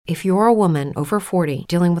If you're a woman over 40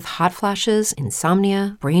 dealing with hot flashes,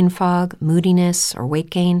 insomnia, brain fog, moodiness, or weight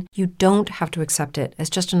gain, you don't have to accept it as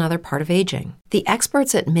just another part of aging. The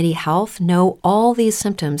experts at MIDI Health know all these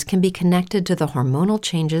symptoms can be connected to the hormonal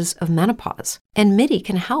changes of menopause. And MIDI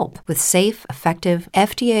can help with safe, effective,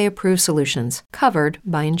 FDA-approved solutions covered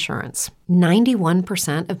by insurance.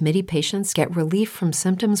 91% of MIDI patients get relief from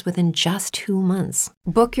symptoms within just 2 months.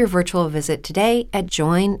 Book your virtual visit today at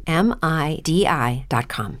joinmidi.com.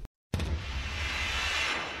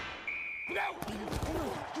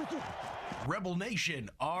 Rebel Nation,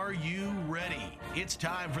 are you ready? It's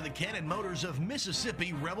time for the Cannon Motors of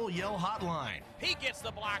Mississippi Rebel Yell Hotline. He gets the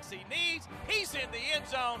blocks he needs. He's in the end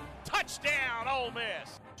zone. Touchdown, Ole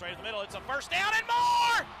Miss. Straight in the middle. It's a first down and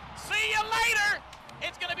more. See you later.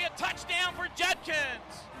 It's going to be a touchdown for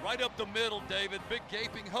Judkins. Right up the middle, David. Big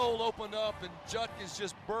gaping hole opened up, and Judkins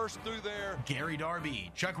just burst through there. Gary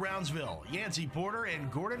Darby, Chuck Rounsville, Yancey Porter,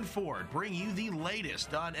 and Gordon Ford bring you the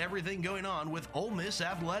latest on everything going on with Ole Miss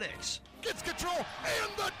athletics. Gets control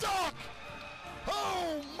and the dunk.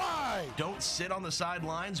 Oh, my. Don't sit on the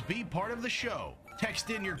sidelines. Be part of the show. Text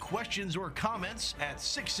in your questions or comments at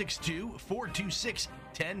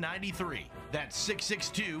 662-426-1093. That's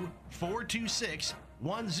 662-426-1093.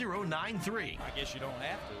 1093. I guess you don't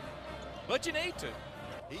have to, but you need to.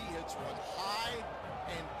 He hits one high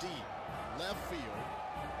and deep left field.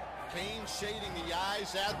 Kane shading the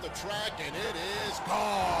eyes at the track, and it is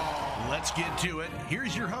gone. Let's get to it.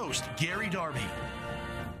 Here's your host, Gary Darby.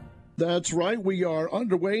 That's right. We are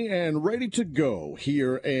underway and ready to go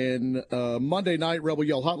here in Monday Night Rebel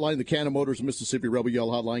Yell Hotline, the Cannon Motors Mississippi Rebel Yell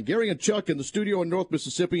Hotline. Gary and Chuck in the studio in North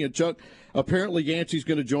Mississippi. And Chuck, apparently Yancey's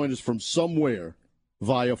going to join us from somewhere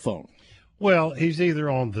via phone. Well, he's either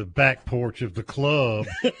on the back porch of the club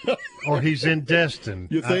or he's in Destin.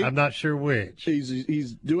 You think? I'm not sure which.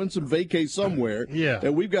 He's doing some vacay somewhere. Yeah.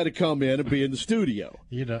 And we've got to come in and be in the studio.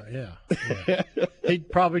 You know, yeah. He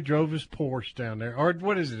probably drove his Porsche down there. Or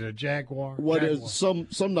what is it, a Jaguar? What Jaguar. is some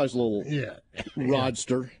nice little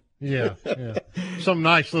roadster. Yeah. Some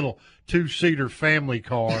nice little two-seater family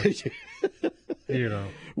car. You know.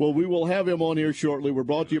 Well, we will have him on here shortly. We're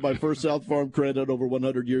brought to you by First South Farm Credit, over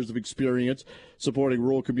 100 years of experience supporting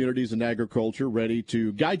rural communities and agriculture, ready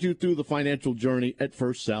to guide you through the financial journey at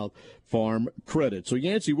First South Farm Credit. So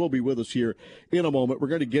Yancey will be with us here in a moment. We're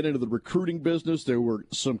going to get into the recruiting business. There were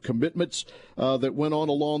some commitments that went on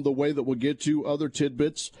along the way that we'll get to, other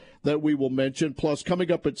tidbits that we will mention. Plus,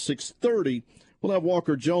 coming up at 6:30, we'll have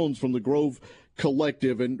Walker Jones from the Grove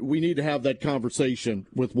Collective, and we need to have that conversation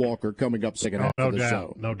with Walker coming up second half of the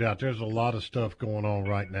show. No doubt. There's a lot of stuff going on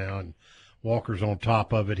right now, and Walker's on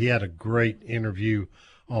top of it. He had a great interview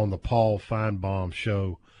on the Paul Feinbaum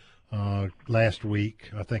show last week.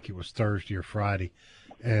 I think it was Thursday or Friday,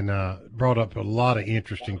 and brought up a lot of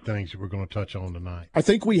interesting things that we're going to touch on tonight. I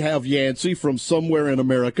think we have Yancey from somewhere in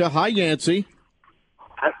America. Hi, Yancey.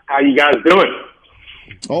 How you guys doing?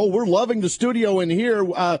 Oh, we're loving the studio in here.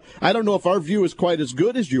 I don't know if our view is quite as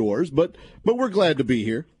good as yours, but we're glad to be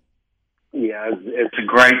here. Yeah, it's a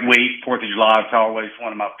great week. 4th of July is always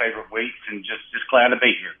one of my favorite weeks, and just glad to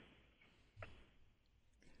be here.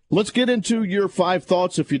 Let's get into your 5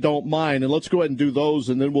 thoughts, if you don't mind, and let's go ahead and do those,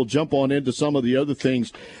 and then we'll jump on into some of the other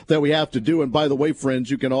things that we have to do. And by the way,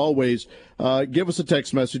 friends, you can always give us a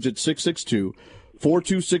text message at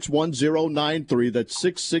 662-426-1093. That's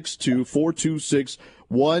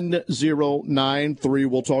 662-426-1093.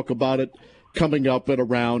 We'll talk about it coming up at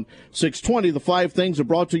around 6:20. The 5 things are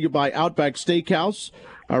brought to you by Outback Steakhouse.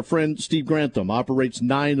 Our friend Steve Grantham operates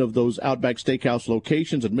 9 of those Outback Steakhouse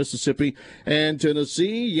locations in Mississippi and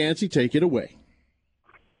Tennessee. Yancey, take it away.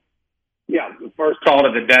 Yeah, the first call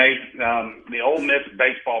of the day. The Ole Miss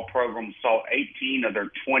baseball program saw 18 of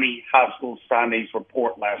their 20 high school signees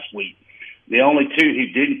report last week. The only 2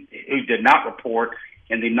 who did not report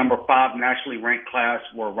in the number 5 nationally ranked class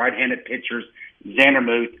were right-handed pitchers Xander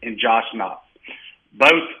Muth and Josh Knopf.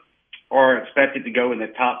 Both are expected to go in the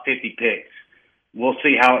top 50 picks. We'll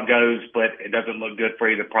see how it goes, but it doesn't look good for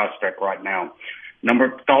either prospect right now.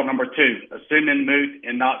 Thought number 2, assuming Muth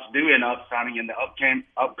and Knopf do end up signing in the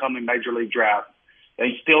upcoming Major League Draft,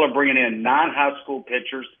 they still are bringing in 9 high school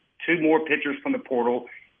pitchers, 2 more pitchers from the portal,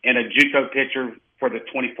 and a JUCO pitcher for the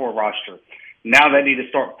 24 roster. Now they need to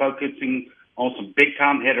start focusing on some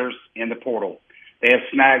big-time hitters in the portal. They have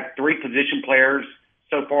snagged 3 position players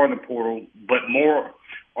so far in the portal, but more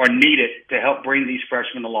are needed to help bring these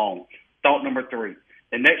freshmen along. Thought number 3,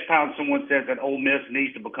 the next time someone says that Ole Miss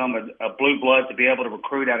needs to become a blue blood to be able to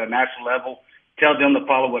recruit at a national level, tell them to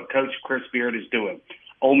follow what Coach Chris Beard is doing.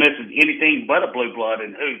 Ole Miss is anything but a blue blood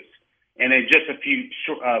in hoops, and in just a few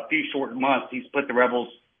short months, he's put the Rebels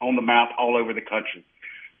on the map all over the country.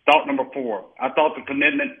 Thought number 4, I thought the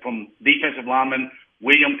commitment from defensive lineman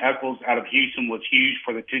William Eccles out of Houston was huge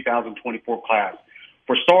for the 2024 class.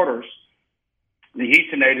 For starters, the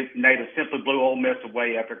Houston native simply blew Ole Miss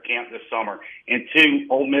away after camp this summer. And 2,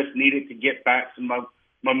 Ole Miss needed to get back some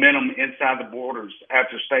momentum inside the borders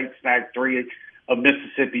after State snagged 3 of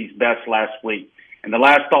Mississippi's best last week. And the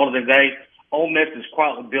last thought of the day, Ole Miss is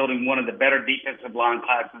quietly building one of the better defensive line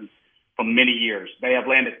classes for many years. They have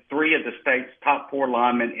landed 3 of the state's top 4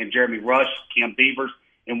 linemen in Jeremy Rush, Cam Beavers,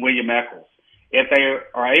 and William Eccles. If they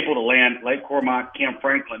are able to land Lake Cormont, Cam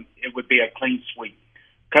Franklin, it would be a clean sweep.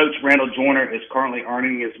 Coach Randall Joyner is currently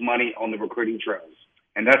earning his money on the recruiting trails.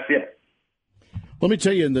 And that's it. Let me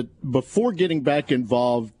tell you, before getting back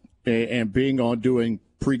involved and being on doing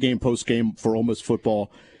pregame, postgame for Ole Miss football,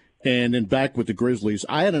 and then back with the Grizzlies,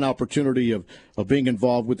 I had an opportunity of being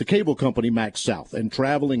involved with the cable company Max South and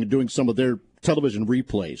traveling and doing some of their television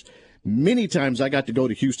replays. Many times I got to go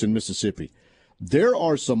to Houston, Mississippi. There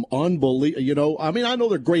are some unbelievable, I know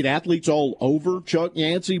they're great athletes all over, Chuck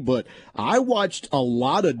Yancey, but I watched a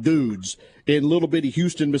lot of dudes in little bitty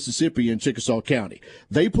Houston, Mississippi in Chickasaw County.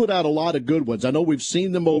 They put out a lot of good ones. I know we've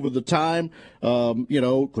seen them over the time.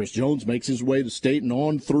 Chris Jones makes his way to state and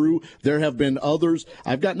on through. There have been others.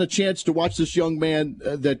 I've gotten a chance to watch this young man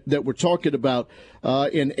that we're talking about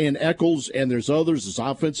in Eccles, and there's others. There's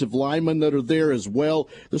offensive linemen that are there as well.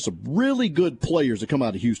 There's some really good players that come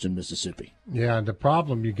out of Houston, Mississippi. Yeah, and the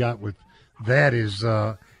problem you got with that is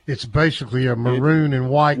it's basically a maroon and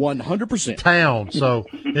white 100% town. So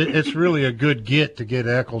it's really a good get to get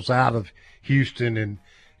Eccles out of Houston and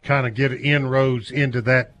kind of get inroads into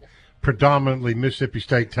that predominantly Mississippi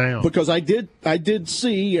State town. Because I did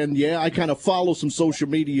see, and I kind of follow some social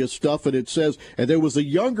media stuff, and it says, and there was a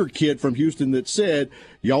younger kid from Houston that said,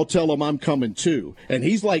 y'all tell him I'm coming too. And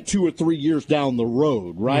he's like 2 or 3 years down the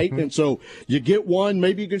road, right? Mm-hmm. And so you get one,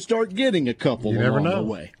 maybe you can start getting a couple along the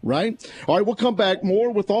way, right? All right, we'll come back more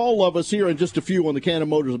with all of us here in just a few on the Cannon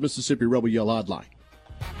Motors of Mississippi Rebel Yell Hotline.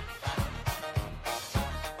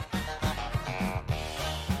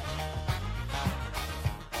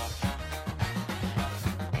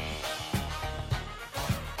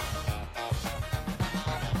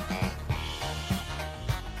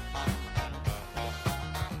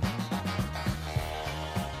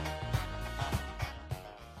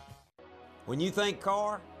 When you think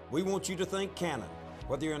car, we want you to think Cannon.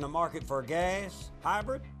 Whether you're in the market for gas,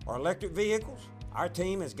 hybrid, or electric vehicles, our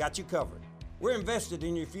team has got you covered. We're invested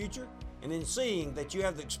in your future and in seeing that you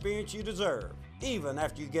have the experience you deserve, even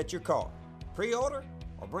after you get your car. Pre-order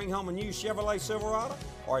or bring home a new Chevrolet Silverado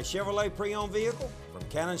or a Chevrolet pre-owned vehicle from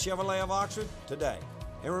Cannon Chevrolet of Oxford today.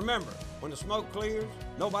 And remember, when the smoke clears,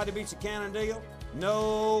 nobody beats a Cannon deal.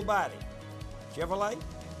 Nobody. Chevrolet,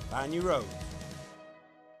 find new roads.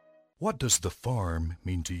 What does the farm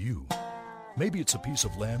mean to you? Maybe it's a piece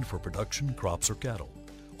of land for production, crops, or cattle.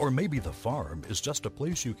 Or maybe the farm is just a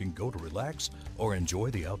place you can go to relax or enjoy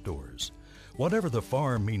the outdoors. Whatever the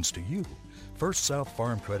farm means to you, First South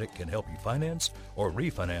Farm Credit can help you finance or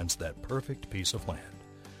refinance that perfect piece of land.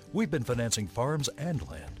 We've been financing farms and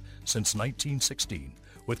land since 1916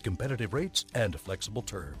 with competitive rates and flexible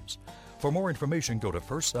terms. For more information, go to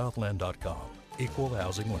firstsouthland.com. Equal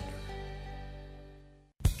housing lender.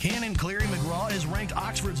 Cannon Cleary McGraw is ranked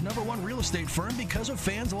Oxford's #1 real estate firm because of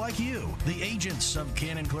fans like you. The agents of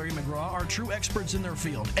Cannon Cleary McGraw are true experts in their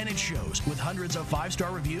field, and it shows with hundreds of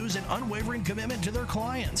 5-star reviews and unwavering commitment to their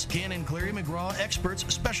clients. Cannon Cleary McGraw experts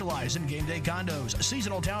specialize in game day condos,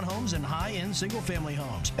 seasonal townhomes, and high-end single-family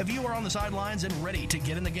homes. If you are on the sidelines and ready to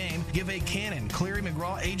get in the game, give a Cannon Cleary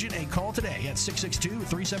McGraw agent a call today at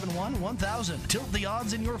 662-371-1000. Tilt the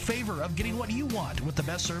odds in your favor of getting what you want with the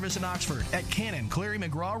best service in Oxford at Cannon Cleary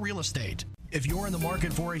McGraw Real Estate. If you're in the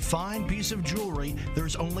market for a fine piece of jewelry,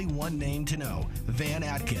 there's only one name to know: Van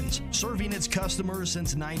Atkins. Serving its customers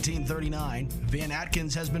since 1939, Van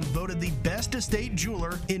Atkins has been voted the best estate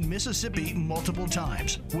jeweler in Mississippi multiple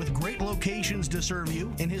times. With great locations to serve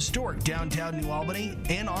you in historic downtown New Albany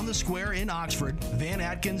and on the square in Oxford, Van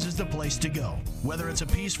Atkins is the place to go. Whether it's a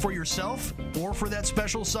piece for yourself or for that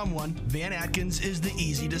special someone, Van Atkins is the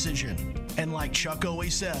easy decision. And like Chuck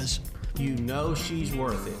always says, you know she's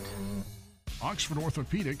worth it. Oxford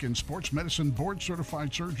Orthopedic and Sports Medicine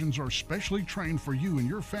board-certified surgeons are specially trained for you and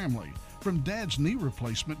your family, from dad's knee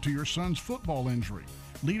replacement to your son's football injury.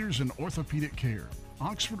 Leaders in orthopedic care,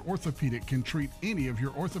 Oxford Orthopedic can treat any of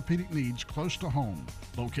your orthopedic needs close to home.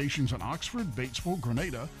 Locations in Oxford, Batesville,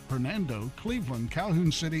 Grenada, Hernando, Cleveland,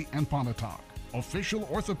 Calhoun City, and Pontotoc. Official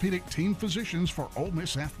orthopedic team physicians for Ole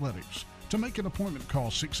Miss Athletics. To make an appointment,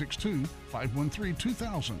 call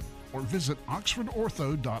 662-513-2000. or visit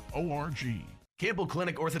oxfordortho.org. Campbell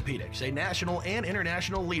Clinic Orthopedics, a national and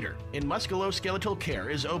international leader in musculoskeletal care,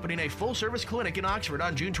 is opening a full-service clinic in Oxford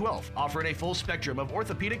on June 12th, offering a full spectrum of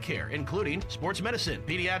orthopedic care, including sports medicine,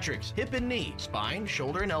 pediatrics, hip and knee, spine,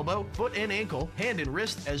 shoulder and elbow, foot and ankle, hand and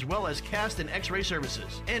wrist, as well as cast and x-ray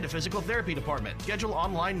services, and a physical therapy department. Schedule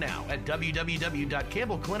online now at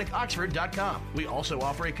www.campbellclinicoxford.com. We also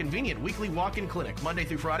offer a convenient weekly walk-in clinic Monday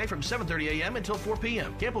through Friday from 7:30 a.m. until 4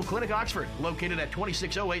 p.m. Campbell Clinic Oxford, located at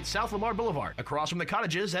 2608 South Lamar Boulevard, across from the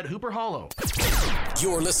cottages at Hooper Hollow.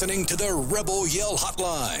 You're listening to the Rebel Yell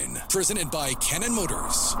Hotline, presented by Cannon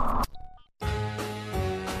Motors.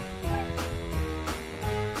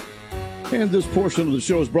 And this portion of the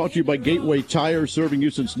show is brought to you by Gateway Tire, serving you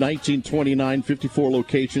since 1929, 54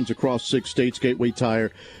 locations across 6 states. Gateway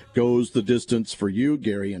Tire goes the distance for you.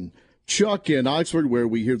 Gary and Chuck in Oxford, where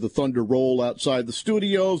we hear the thunder roll outside the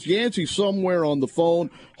studios. Yancey somewhere on the phone.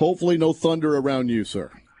 Hopefully no thunder around you,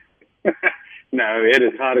 sir. No, it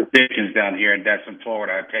is hot as Dickens down here in Destin,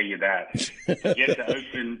 Florida. I tell you that. Get the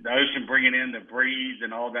ocean bringing in the breeze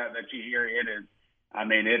and all that you hear. It is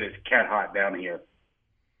cat hot down here.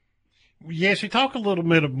 Yes, you talk a little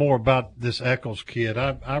bit more about this Eccles kid.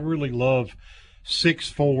 I really love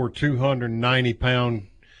 6'4", 290-pound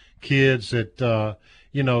kids that,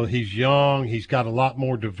 he's young. He's got a lot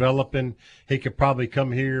more developing. He could probably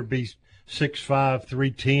come here, be 6'5",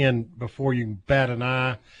 310 before you can bat an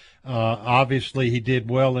eye. Obviously, he did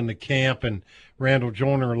well in the camp, and Randall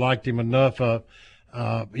Joyner liked him enough.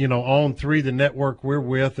 On 3, the network we're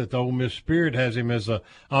with at the Ole Miss Spirit has him as a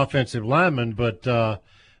offensive lineman, but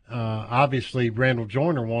obviously Randall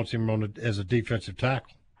Joyner wants him as a defensive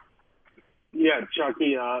tackle. Yeah,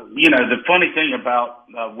 Chucky, the funny thing about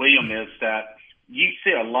William is that you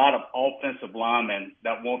see a lot of offensive linemen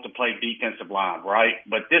that want to play defensive line, right?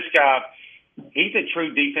 But this guy, he's a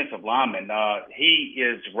true defensive lineman. He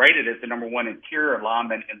is rated as the number 1 interior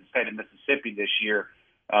lineman in the state of Mississippi this year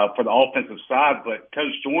for the offensive side. But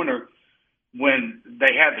Coach Joyner, when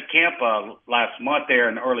they had the camp last month there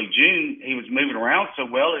in early June, he was moving around so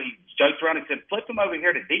well, he joked around and said, flip him over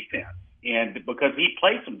here to defense. And because he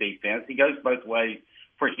plays some defense, he goes both ways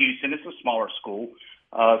for Houston. It's a smaller school.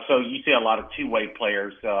 So you see a lot of two-way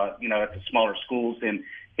players, at the smaller schools. And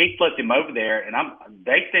he flipped him over there, and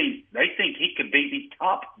they think he could be the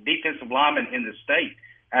top defensive lineman in the state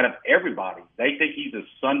out of everybody. They think he's a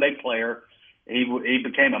Sunday player. He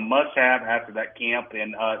became a must-have after that camp,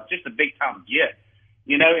 and just a big-time get.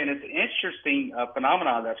 And it's an interesting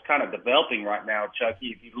phenomenon that's kind of developing right now,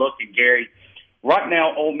 Chucky. If you look at Gary, right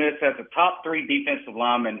now Ole Miss has the top 3 defensive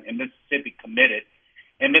linemen in Mississippi committed,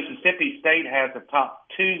 and Mississippi State has the top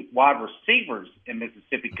 2 wide receivers in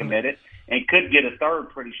Mississippi committed, and could get a third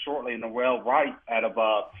pretty shortly in the Wright out of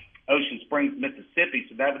Ocean Springs, Mississippi.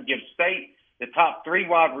 So that would give State the top 3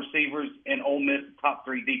 wide receivers and Ole Miss the top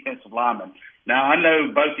 3 defensive linemen. Now, I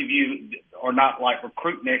know both of you are not like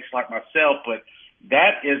recruit nicks like myself, but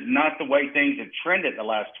that is not the way things have trended the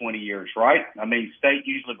last 20 years, right? I mean, State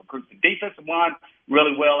usually recruits the defensive line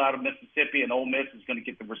really well out of Mississippi, and Ole Miss is going to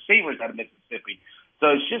get the receivers out of Mississippi.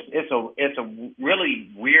 So it's a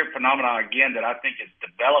really weird phenomenon, again, that I think has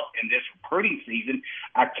developed in this recruiting season.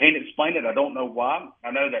 I can't explain it. I don't know why. I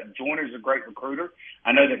know that Joyner's a great recruiter.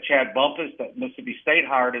 I know that Chad Bumpus, that Mississippi State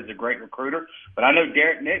hired, is a great recruiter. But I know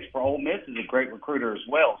Derek Nix for Ole Miss is a great recruiter as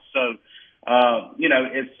well. So,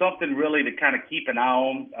 it's something really to kind of keep an eye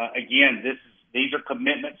on. Again, these are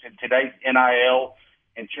commitments in today's NIL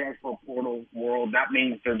and transfer portal world. That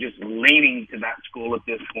means they're just leaning to that school at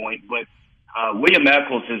this point. But William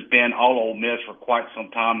Eccles has been all Ole Miss for quite some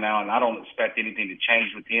time now, and I don't expect anything to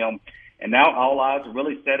change with him. And now all eyes are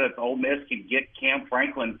really set if Ole Miss can get Cam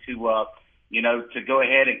Franklin to go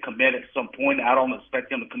ahead and commit at some point. I don't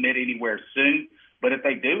expect him to commit anywhere soon. But if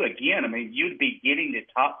they do, again, I mean, you'd be getting the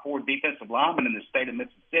top 4 defensive linemen in the state of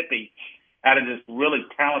Mississippi out of this really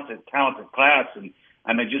talented class. And,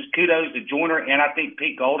 I mean, just kudos to Joyner, and I think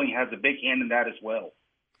Pete Golding has a big hand in that as well.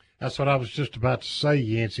 That's what I was just about to say,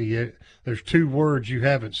 Yancey. There's 2 words you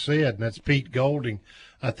haven't said, and that's Pete Golding.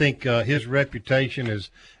 I think his reputation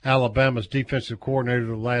as Alabama's defensive coordinator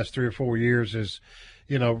the last 3 or 4 years is,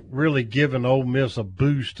 really given Ole Miss a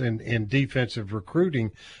boost in defensive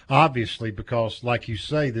recruiting, obviously, because, like you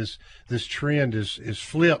say, this trend is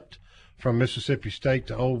flipped from Mississippi State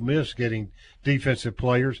to Ole Miss getting defensive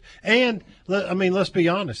players. And, let's be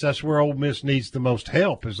honest, that's where Ole Miss needs the most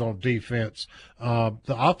help is on defense. The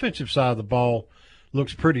offensive side of the ball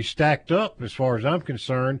looks pretty stacked up as far as I'm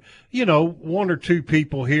concerned. 1 or 2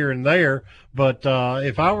 people here and there, but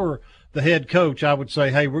if I were the head coach, I would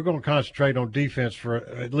say, hey, we're going to concentrate on defense for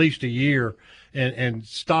at least a year and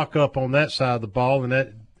stock up on that side of the ball, and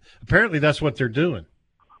that apparently that's what they're doing.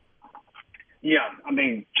 Yeah, I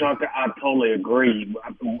mean, Chuck, I totally agree.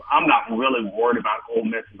 I'm not really worried about Ole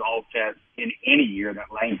Miss's offense in any year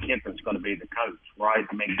that Lane Kiffin's going to be the coach, right?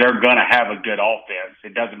 I mean, they're going to have a good offense.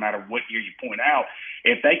 It doesn't matter what year you point out.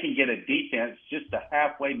 If they can get a defense just to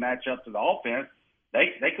halfway match up to the offense,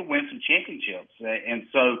 they could win some championships. And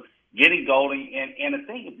so getting Golding, and the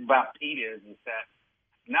thing about Pete is that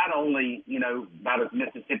not only, about his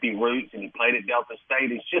Mississippi roots, and he played at Delta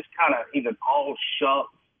State, he's just kind of, he's an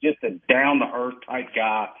all-shucks, just a down-the-earth type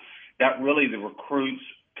guy that really the recruits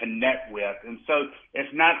connect with. And so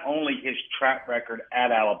it's not only his track record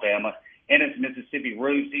at Alabama and his Mississippi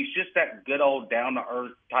roots, he's just that good old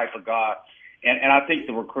down-to-earth type of guy. And I think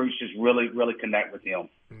the recruits just really, really connect with him.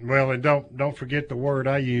 Well, and don't forget the word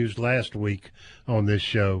I used last week on this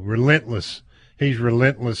show, relentless. He's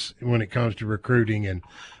relentless when it comes to recruiting, and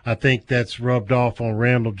I think that's rubbed off on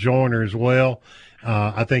Randall Joyner as well.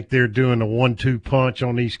 I think they're doing a 1-2 punch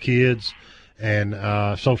on these kids, and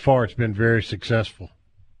so far it's been very successful.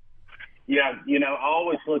 Yeah, I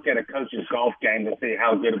always look at a coach's golf game to see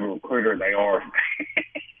how good of a recruiter they are.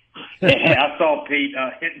 And I saw Pete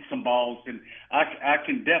hitting some balls, and I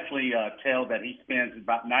can definitely tell that he spends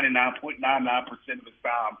about 99.99% of his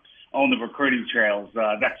time on the recruiting trails.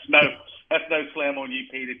 That's no slam on you,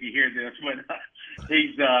 Pete, if you hear this, but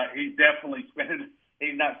he's definitely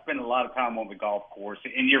he's not spending a lot of time on the golf course.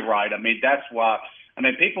 And you're right. I mean, that's why. I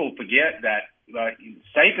mean, people forget that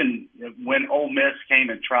Saban, when Ole Miss came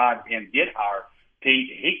and tried and did hire Pete,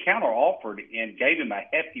 he counter-offered and gave him a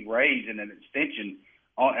hefty raise and an extension.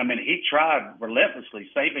 I mean, he tried relentlessly,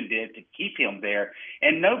 Saban did, to keep him there.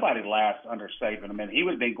 And nobody lasts under Saban. I mean, he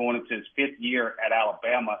would have been going into his 5th year at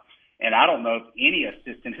Alabama, and I don't know if any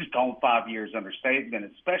assistant has gone 5 years under Saban,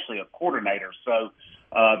 especially a coordinator. So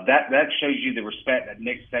that shows you the respect that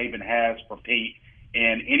Nick Saban has for Pete.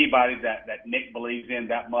 And anybody that Nick believes in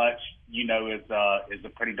that much, is a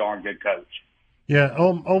pretty darn good coach. Yeah,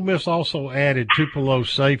 Ole Miss also added Tupelo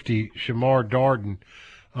safety Shamar Darden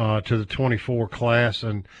to the 24 class,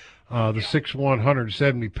 and the 6'1",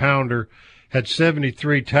 170-pounder had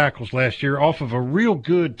 73 tackles last year off of a real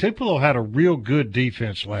good – Tupelo had a real good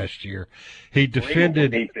defense last year. He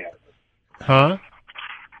defended – Huh?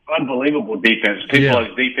 Unbelievable defense.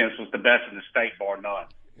 Tupelo's defense was the best in the state, bar none.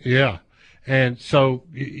 Yeah. And so,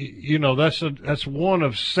 that's one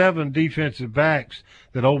of 7 defensive backs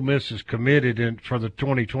that Ole Miss has committed in for the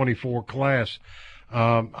 2024 class.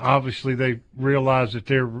 Obviously, they realize that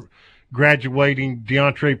they're graduating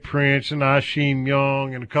DeAndre Prince and Isheem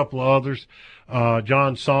Young and a couple of others,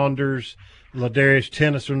 John Saunders, Ladarius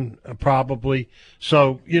Tennyson, probably.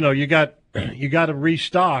 So, you got to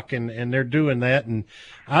restock, and they're doing that. And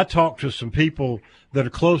I talked to some people that are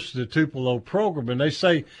close to the Tupelo program, and they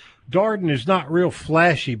say Darden is not real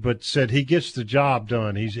flashy, but said he gets the job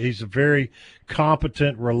done. He's a very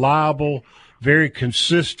competent, reliable, very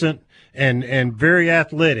consistent, and very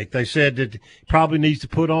athletic. They said that he probably needs to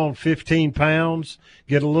put on 15 pounds,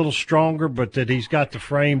 get a little stronger, but that he's got the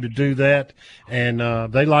frame to do that, and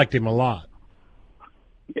they liked him a lot.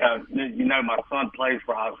 Yeah, my son plays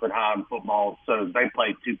for Oxford High in football, so they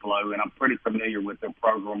play Tupelo, and I'm pretty familiar with their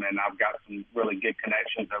program, and I've got some really good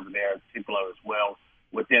connections over there at Tupelo as well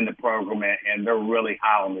within the program, and they're really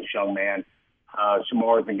high on this young man.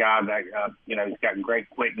 Shamar is a guy that, he's got great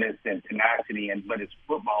quickness and tenacity, but his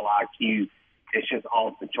football IQ is just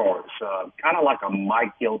off the charts. Kind of like a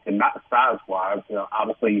Mike Hilton, not size-wise.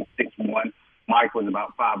 Obviously, he's 6'1". Mike was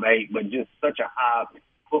about 5'8", but just such a high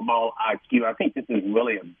football IQ. I think this is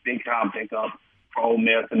really a big-time pickup for Ole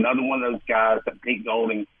Miss. Another one of those guys that Pete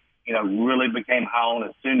Golding, really became high on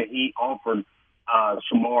as soon as he offered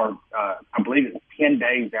Shamar, I believe it was 10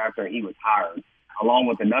 days after he was hired, along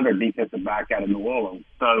with another defensive back out of New Orleans.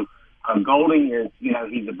 So Golding is,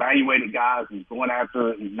 he's evaluated guys. He's going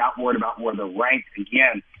after. He's not worried about where they're ranked.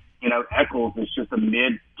 Again, Eccles is just a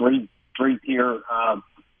mid three-tier,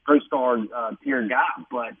 three-star tier guy.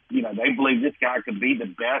 But, they believe this guy could be the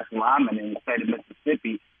best lineman in the state of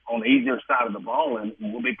Mississippi on the easier side of the ball, and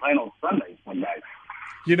we'll be playing on Sundays one day.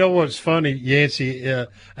 You know what's funny, Yancey,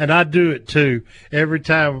 and I do it too. Every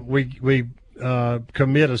time we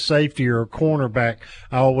commit a safety or a cornerback,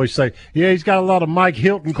 I always say, "Yeah, he's got a lot of Mike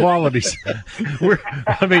Hilton qualities." It used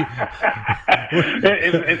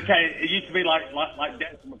to be like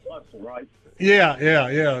Denton McCluster, right? Yeah.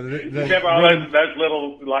 Remember all those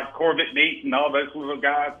little like Corbett Meat and all those little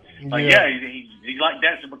guys? Like, he's like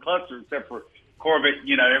Denton McCluster, except for Corbett,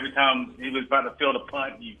 every time he was about to field a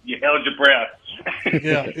punt, you held your breath.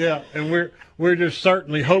 Yeah, and we're just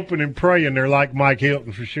certainly hoping and praying they're like Mike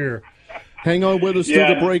Hilton for sure. Hang on with us through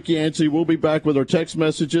the break, Yancey. We'll be back with our text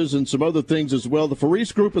messages and some other things as well. The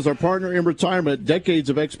Faris Group is our partner in retirement. Decades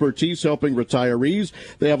of expertise helping retirees.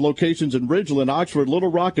 They have locations in Ridgeland, Oxford, Little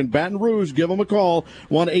Rock, and Baton Rouge. Give them a call,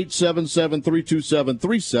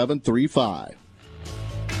 1-877-327-3735.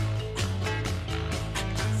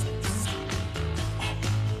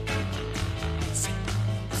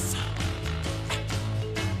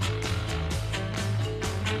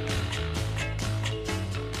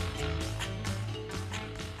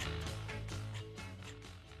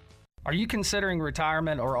 Are you considering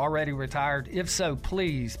retirement or already retired? If so,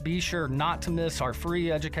 please be sure not to miss our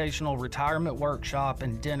free educational retirement workshop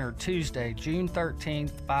and dinner Tuesday, June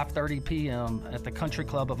 13th, 5:30 p.m. at the Country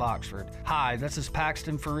Club of Oxford. Hi, this is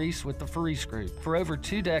Paxton Faris with the Faris Group. For over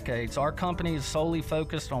 2 decades, our company is solely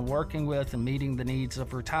focused on working with and meeting the needs of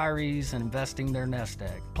retirees and investing their nest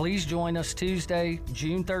egg. Please join us Tuesday,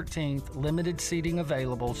 June 13th. Limited seating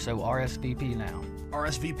available, so RSVP now.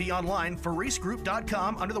 RSVP online,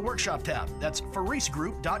 FarisGroup.com under the workshop tab. That's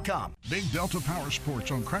FarisGroup.com. Big Delta Power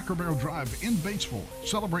Sports on Cracker Barrel Drive in Batesville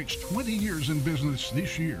celebrates 20 years in business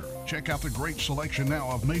this year. Check out the great selection now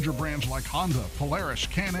of major brands like Honda, Polaris,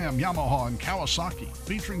 Can-Am, Yamaha, and Kawasaki,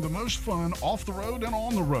 featuring the most fun off the road and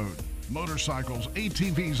on the road. Motorcycles,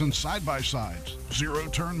 ATVs, and side-by-sides,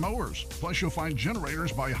 zero-turn mowers. Plus, you'll find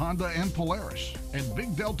generators by Honda and Polaris. And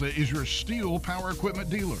Big Delta is your steel power equipment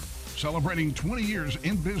dealer. Celebrating 20 years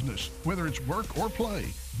in business, whether it's work or play.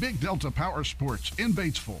 Big Delta Power Sports in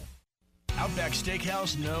Batesville. Outback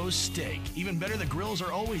Steakhouse knows steak. Even better, the grills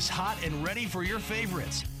are always hot and ready for your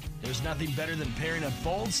favorites. There's nothing better than pairing a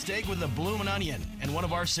bold steak with a bloomin' onion and one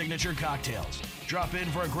of our signature cocktails. Drop in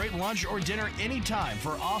for a great lunch or dinner anytime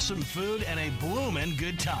for awesome food and a bloomin'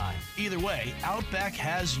 good time. Either way, Outback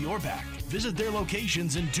has your back. Visit their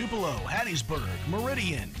locations in Tupelo, Hattiesburg,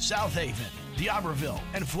 Meridian, South Haven, D'Iberville,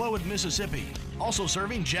 and Flowood, Mississippi. Also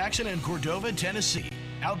serving Jackson and Cordova, Tennessee.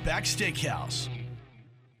 Outback Steakhouse.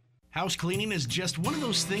 House cleaning is just one of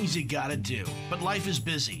those things you gotta do. But life is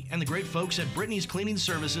busy, and the great folks at Brittany's Cleaning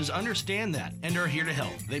Services understand that and are here to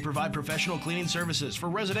help. They provide professional cleaning services for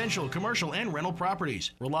residential, commercial, and rental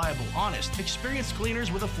properties. Reliable, honest, experienced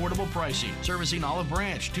cleaners with affordable pricing. Servicing Olive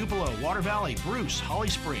Branch, Tupelo, Water Valley, Bruce, Holly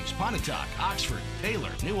Springs, Pontotoc, Oxford,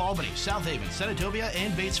 Taylor, New Albany, South Haven, Senatobia,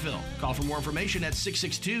 and Batesville. Call for more information at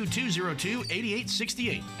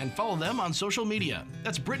 662-202-8868 and follow them on social media.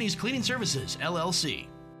 That's Brittany's Cleaning Services, LLC.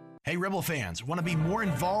 Hey, Rebel fans, want to be more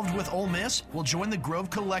involved with Ole Miss? Well, join the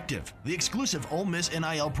Grove Collective, the exclusive Ole Miss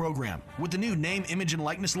NIL program. With the new name, image, and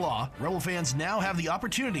likeness law, Rebel fans now have the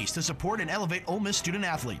opportunities to support and elevate Ole Miss student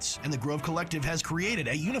athletes. And the Grove Collective has created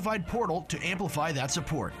a unified portal to amplify that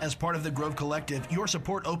support. As part of the Grove Collective, your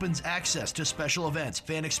support opens access to special events,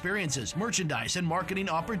 fan experiences, merchandise, and marketing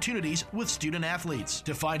opportunities with student athletes.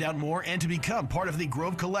 To find out more and to become part of the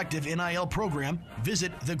Grove Collective NIL program,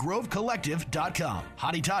 visit thegrovecollective.com.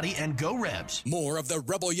 Hotty toddy and go Rebs. More of the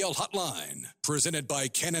Rebel Yell Hotline, presented by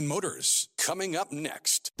Cannon Motors, coming up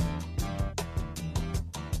next.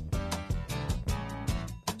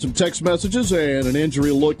 Some text messages and an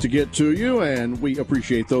injury look to get to you, and we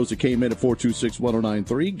appreciate those that came in at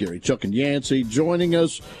 426-1093. Gary, Chuck, and Yancey joining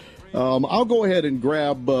us. I'll go ahead and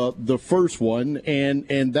grab the first one,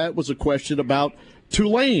 and that was a question about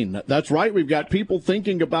Tulane. That's right, we've got people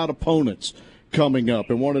thinking about opponents coming up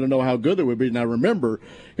and wanted to know how good they would be. Now, remember,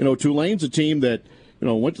 Tulane's a team that,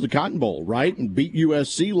 went to the Cotton Bowl, right, and beat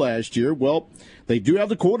USC last year. Well, they do have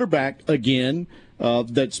the quarterback again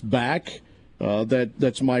that's back.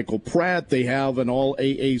 That's Michael Pratt. They have an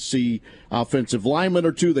all-AAC offensive lineman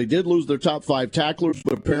or two. They did lose their top 5 tacklers,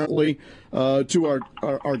 but apparently to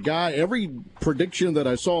our guy, every prediction that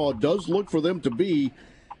I saw does look for them to be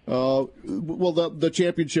the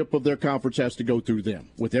championship of their conference has to go through them.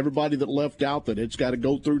 With everybody that left out, that it's got to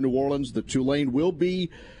go through New Orleans, that Tulane will be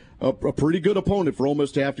a pretty good opponent for Ole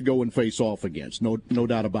Miss to have to go and face off against. No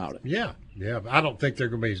doubt about it. Yeah. I don't think they're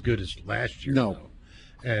going to be as good as last year. No.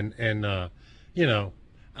 Though.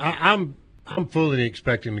 I'm fully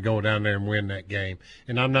expecting to go down there and win that game,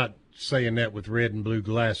 and I'm not saying that with red and blue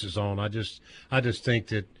glasses on. I just think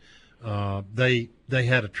that they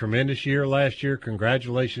had a tremendous year last year.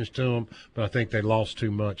 Congratulations to them, but I think they lost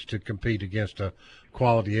too much to compete against a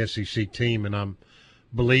quality SEC team, and I'm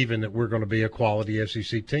believing that we're going to be a quality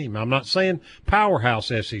SEC team. I'm not saying powerhouse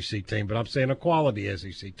SEC team, but I'm saying a quality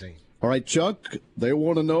SEC team. All right, Chuck, they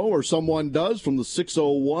want to know, or someone does, from the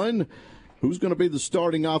 601, who's going to be the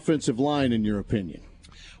starting offensive line in your opinion?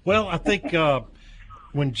 Well, I think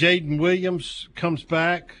when Jaden Williams comes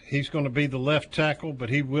back, he's going to be the left tackle, but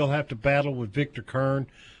he will have to battle with Victor Kern,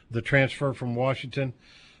 the transfer from Washington.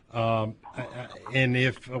 And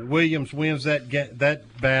if Williams wins that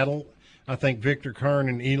battle, I think Victor Kern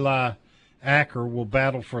and Eli Acker will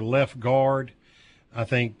battle for left guard. I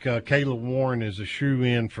think Caleb Warren is a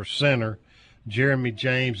shoe-in for center. Jeremy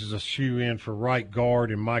James is a shoe-in for right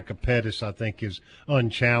guard, and Micah Pettis, I think, is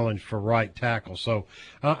unchallenged for right tackle. So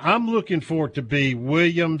I'm looking for it to be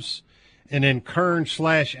Williams and then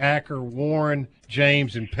Kern/Acker, Warren,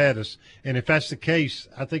 James, and Pettis. And if that's the case,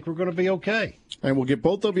 I think we're going to be okay. And we'll get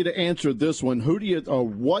both of you to answer this one.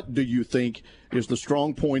 What do you think is the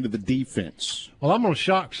strong point of the defense? Well, I'm going to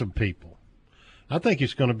shock some people. I think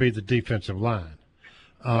it's going to be the defensive line.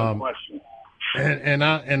 No question.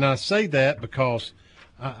 And I say that because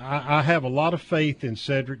I have a lot of faith in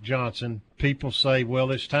Cedric Johnson. People say, well,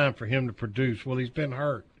 it's time for him to produce. Well, he's been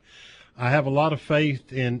hurt. I have a lot of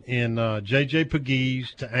faith in J.J.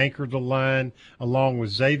 Pegues to anchor the line along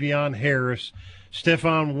with Xavion Harris,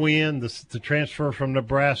 Stephon Wynn, the transfer from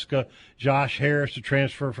Nebraska, Josh Harris, the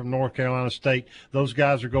transfer from North Carolina State. Those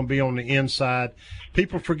guys are going to be on the inside.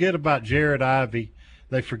 People forget about Jared Ivey.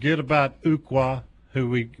 They forget about Ukwa, who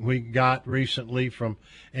we got recently from,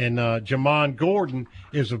 and Jamon Gordon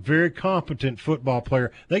is a very competent football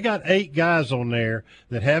player. They got 8 guys on there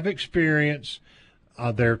that have experience.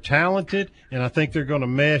 They're talented, and I think they're going to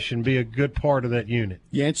mesh and be a good part of that unit.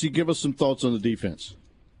 Yancey, give us some thoughts on the defense.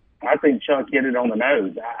 I think Chuck hit it on the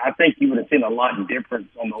nose. I think you would have seen a lot of difference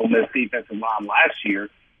on the Ole Miss defensive line last year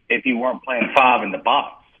if you weren't playing 5 in the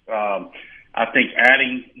box. I think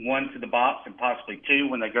adding 1 to the box and possibly 2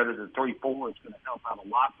 when they go to the 3-4 is going to help out a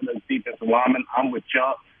lot for those defensive linemen. I'm with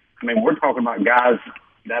Chuck. I mean, we're talking about guys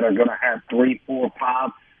that are going to have 3, 4,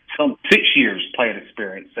 5, some 6 years playing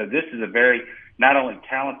experience. So this is a very not only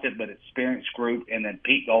talented but experienced group, and then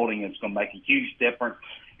Pete Golding is going to make a huge difference.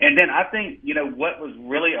 And then I think, what was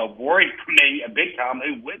really a worry for me, a big time,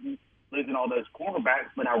 who wouldn't losing all those quarterbacks,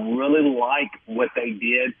 but I really like what they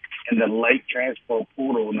did in the late transfer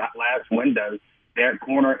portal in that last window there at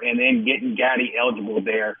corner, and then getting Gaddy eligible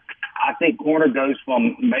there. I think corner goes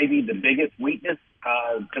from maybe the biggest weakness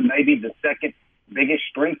to maybe the second biggest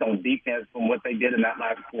strength on defense from what they did in that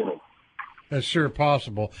last portal. That's sure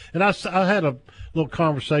possible. And I had a little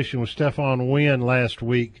conversation with Stephon Wynn last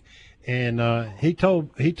week, and he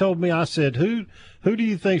told me, I said, who do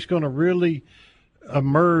you think is going to really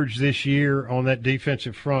emerge this year on that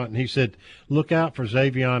defensive front? And he said, look out for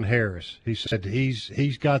Xavion Harris. He said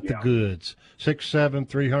he's got the goods. 6'7",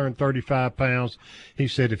 335 pounds. He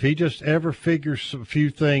said if he just ever figures a few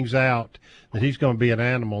things out, that he's going to be an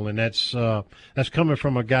animal, and that's coming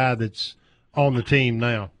from a guy that's on the team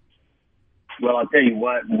now. Well, I'll tell you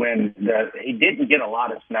what, he didn't get a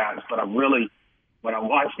lot of snaps, but when I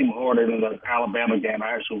watched him harder in the Alabama game,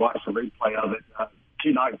 I actually watched the replay of it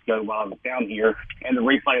 2 nights ago while I was down here, and the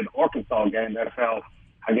replay of the Arkansas game. That's how,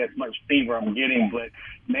 I guess, much fever I'm getting. But,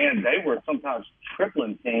 man, they were sometimes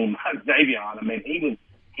tripling team Xavion. I mean, he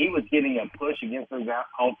was getting a push against those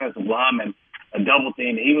offensive linemen, a double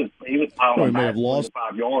team. He was piling back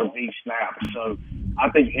 5 yards each snap. So I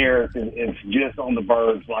think Harris is just on the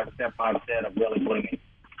verge, like Stephon said, of really blooming.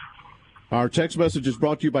 Our text message is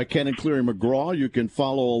brought to you by Ken and Cleary McGraw. You can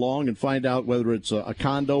follow along and find out whether it's a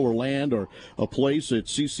condo or land or a place at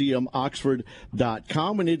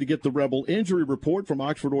ccmoxford.com. We need to get the Rebel injury report from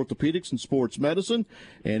Oxford Orthopedics and Sports Medicine.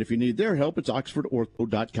 And if you need their help, it's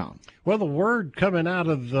oxfordortho.com. Well, the word coming out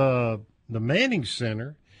of the Manning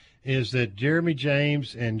Center is that Jeremy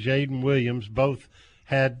James and Jaden Williams both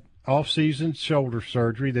had off-season shoulder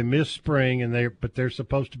surgery. They missed spring, but they're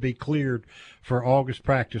supposed to be cleared for August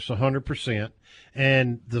practice 100%.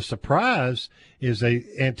 And the surprise is they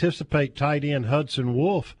anticipate tight end Hudson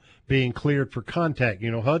Wolf being cleared for contact.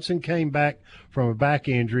 Hudson came back from a back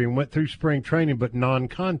injury and went through spring training, but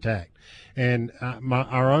non-contact. And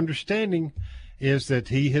our understanding is that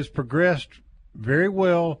he has progressed very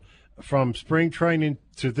well from spring training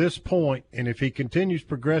to this point, and if he continues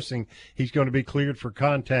progressing, he's going to be cleared for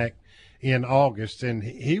contact in August. And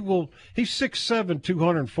he's 6'7",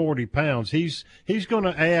 240 pounds. He's going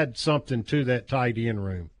to add something to that tight end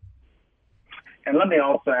room. And let me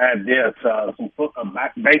also add this, some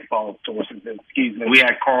baseball sources. Excuse me. We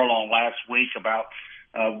had Carl on last week about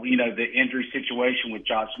the injury situation with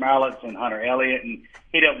Josh Mallett and Hunter Elliott, and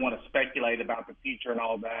he doesn't want to speculate about the future and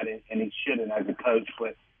all that, and he shouldn't as a coach,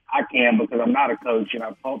 but I can because I'm not a coach, and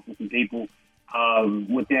I've talked to some people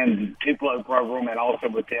within the Tupelo program and also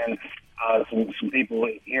within some people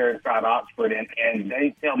here inside Oxford, and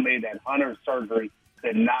they tell me that Hunter's surgery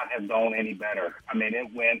could not have gone any better. I mean,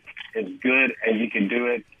 it went as good as you can do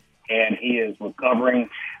it, and he is recovering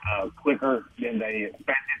quicker than they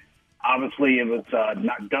expected. Obviously, it was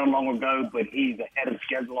not done long ago, but he's ahead of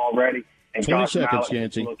schedule already. And 20 Josh seconds, Mallett is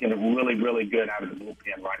Yancey. looking really, really good out of the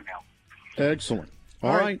bullpen right now. Excellent.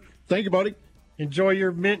 All right. Thank you, buddy. Enjoy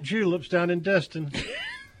your mint juleps down in Destin.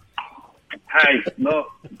 Hey, look,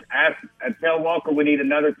 tell Walker we need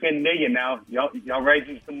another $10 million now. Y'all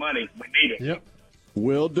raising some money. We need it. Yep.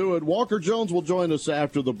 We'll do it. Walker Jones will join us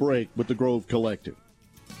after the break with the Grove Collective.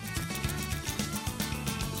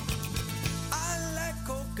 I like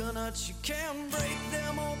coconuts. You can break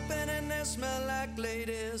them open and they smell like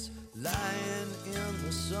ladies lying in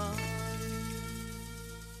the sun.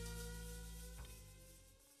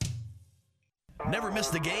 Never miss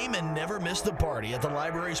the game and never miss the party at the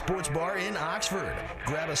Library Sports Bar in Oxford.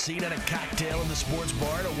 Grab a seat and a cocktail in the sports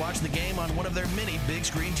bar to watch the game on one of their many big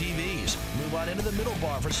screen TVs. Move on into the middle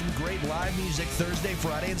bar for some great live music Thursday,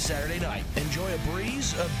 Friday, and Saturday night. Enjoy a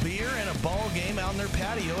breeze, a beer, and a ball game out in their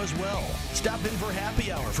patio as well. Stop in for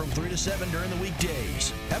happy hour from 3 to 7 during the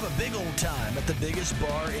weekdays. Have a big old time at the biggest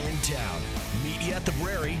bar in town. Meet you at the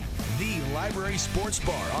Brary, the Library Sports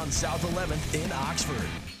Bar on South 11th in Oxford.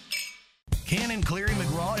 Cannon Cleary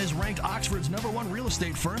McGraw is ranked Oxford's #1 real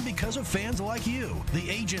estate firm because of fans like you. The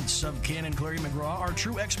agents of Cannon Cleary McGraw are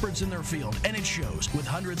true experts in their field, and it shows with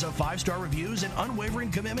hundreds of 5-star reviews and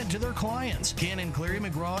unwavering commitment to their clients. Cannon Cleary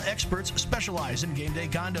McGraw experts specialize in game day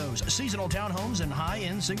condos, seasonal townhomes, and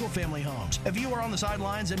high-end single-family homes. If you are on the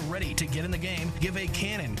sidelines and ready to get in the game, give a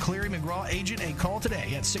Cannon Cleary McGraw agent a call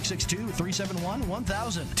today at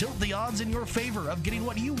 662-371-1000. Tilt the odds in your favor of getting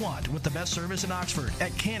what you want with the best service in Oxford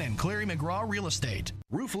at Cannon Cleary McGraw Real Estate.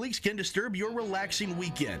 Roof leaks can disturb your relaxing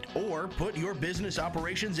weekend or put your business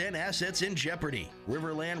operations and assets in jeopardy.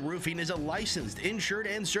 Riverland Roofing is a licensed, insured,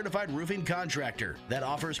 and certified roofing contractor that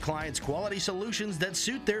offers clients quality solutions that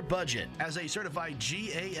suit their budget. As a certified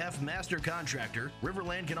GAF master contractor,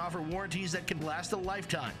 Riverland can offer warranties that can last a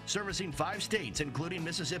lifetime, servicing 5 states, including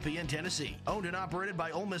Mississippi and Tennessee. Owned and operated by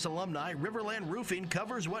Ole Miss alumni, Riverland Roofing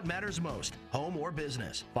covers what matters most, home or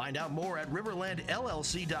business. Find out more at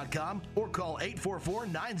riverlandllc.com or call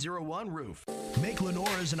 844-901-ROOF. Make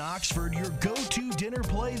Lenora's in Oxford your go-to dinner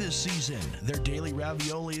play this season. Their daily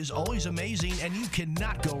ravioli is always amazing, and you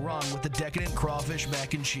cannot go wrong with the decadent crawfish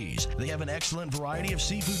mac and cheese. They have an excellent variety of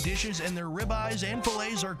seafood dishes, and their ribeyes and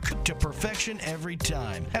fillets are cooked to perfection every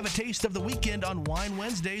time. Have a taste of the weekend on Wine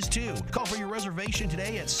Wednesdays, too. Call for your reservation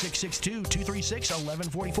today at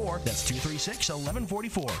 662-236-1144. That's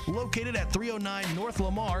 236-1144. Located at 309 North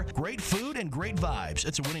Lamar. Great food and great vibes.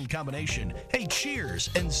 It's a winning combination. Hey, cheers,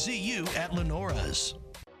 and see you at Lenora's.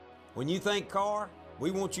 When you think car,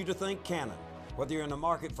 we want you to think Cannon. Whether you're in the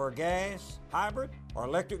market for gas, hybrid, or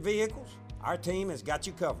electric vehicles, our team has got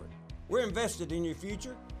you covered. We're invested in your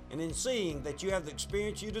future and in seeing that you have the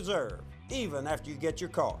experience you deserve, even after you get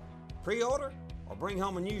your car. Pre-order or bring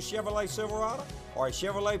home a new Chevrolet Silverado or a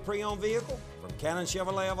Chevrolet pre-owned vehicle from Cannon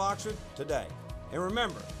Chevrolet of Oxford today. And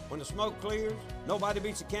remember, when the smoke clears, nobody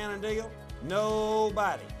beats a Cannon deal.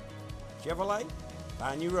 Nobody. Chevrolet,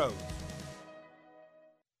 find new roads.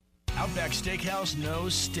 Outback Steakhouse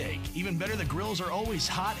knows steak. Even better, the grills are always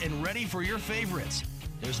hot and ready for your favorites.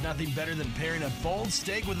 There's nothing better than pairing a bold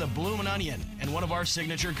steak with a bloomin' onion and one of our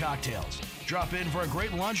signature cocktails. Drop in for a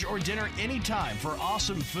great lunch or dinner anytime for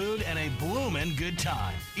awesome food and a bloomin' good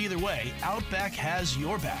time. Either way, Outback has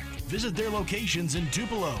your back. Visit their locations in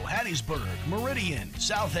Tupelo, Hattiesburg, Meridian,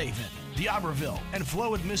 South Haven, D'Iberville, and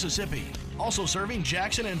Flowood, Mississippi. Also serving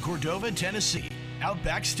Jackson and Cordova, Tennessee.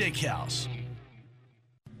 Outback Steakhouse.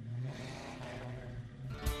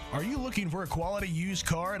 Are you looking for a quality used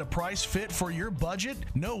car at a price fit for your budget?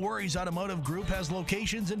 No Worries Automotive Group has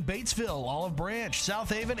locations in Batesville, Olive Branch, South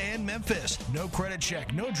Haven, and Memphis. No credit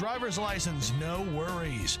check, no driver's license, no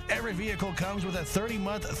worries. Every vehicle comes with a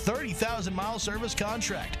 30-month, 30,000-mile service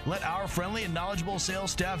contract. Let our friendly and knowledgeable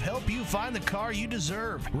sales staff help you find the car you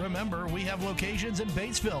deserve. Remember, we have locations in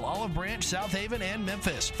Batesville, Olive Branch, South Haven, and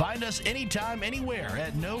Memphis. Find us anytime, anywhere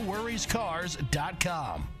at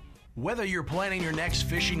NoWorriesCars.com. Whether you're planning your next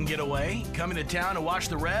fishing getaway, coming to town to watch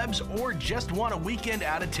the Rebs, or just want a weekend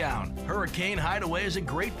out of town, Hurricane Hideaway is a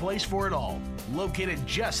great place for it all. Located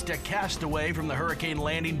just a cast away from the Hurricane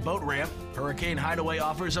Landing boat ramp, Hurricane Hideaway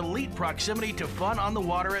offers elite proximity to fun on the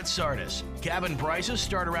water at Sardis. Cabin prices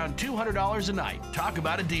start around $200 a night. Talk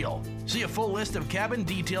about a deal. See a full list of cabin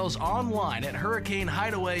details online at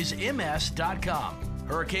hurricanehideawaysms.com.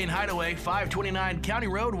 Hurricane Hideaway, 529 County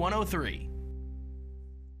Road 103.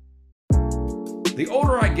 The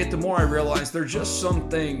older I get, the more I realize there are just some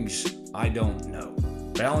things I don't know.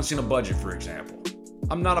 Balancing a budget, for example.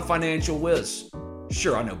 I'm not a financial whiz.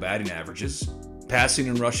 Sure, I know batting averages, passing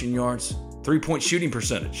and rushing yards, 3-point shooting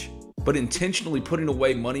percentage. but intentionally putting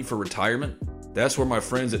away money for retirement? That's where my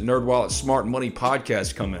friends at NerdWallet's Smart Money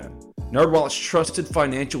Podcast come in. NerdWallet's trusted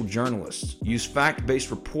financial journalists use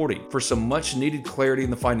fact-based reporting for some much-needed clarity in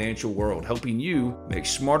the financial world, helping you make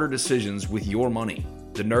smarter decisions with your money.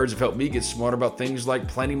 The nerds have helped me get smarter about things like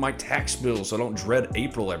planning my tax bill so I don't dread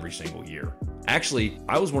April every single year. Actually,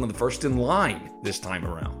 I was one of the first in line this time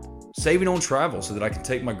around. Saving on travel so that I can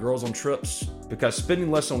take my girls on trips, because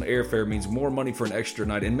spending less on airfare means more money for an extra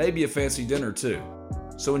night and maybe a fancy dinner too.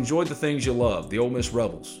 So enjoy the things you love, the Ole Miss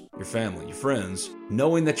Rebels, your family, your friends,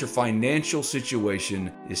 knowing that your financial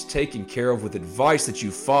situation is taken care of with advice that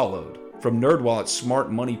you followed from NerdWallet's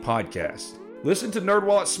Smart Money Podcast. Listen to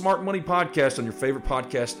NerdWallet's Smart Money Podcast on your favorite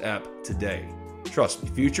podcast app today. Trust me,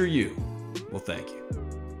 future you will thank you.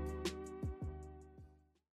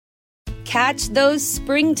 Catch those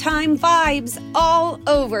springtime vibes all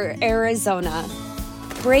over Arizona.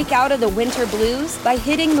 Break out of the winter blues by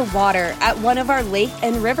hitting the water at one of our lake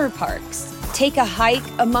and river parks. Take a hike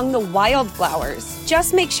among the wildflowers.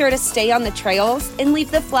 Just make sure to stay on the trails and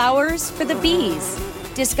leave the flowers for the bees.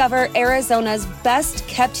 Discover Arizona's best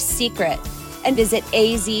kept secret and visit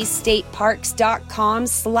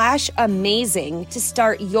azstateparks.com/amazing to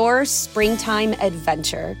start your springtime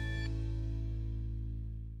adventure.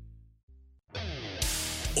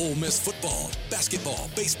 Ole Miss football, basketball,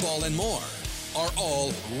 baseball, and more are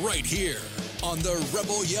all right here on the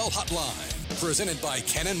Rebel Yell Hotline, presented by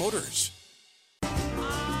Cannon Motors.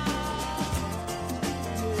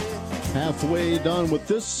 Halfway done with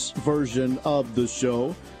this version of the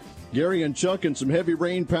show. Gary and Chuck and some heavy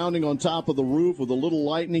rain pounding on top of the roof with a little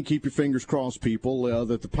lightning. Keep your fingers crossed, people,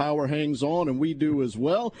 that the power hangs on, and we do as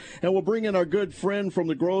well. And we'll bring in our good friend from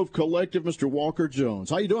the Grove Collective, Mr. Walker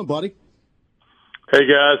Jones. How you doing, buddy? Hey,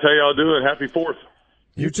 guys. How y'all doing? Happy 4th.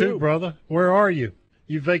 You too, brother. Where are you?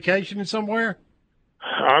 You vacationing somewhere?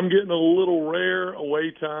 I'm getting a little rare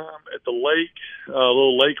away time at the lake, a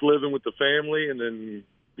little lake living with the family, and then,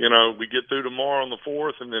 we get through tomorrow on the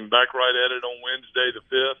 4th and then back right at it on Wednesday the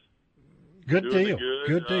 5th. Good Doing deal.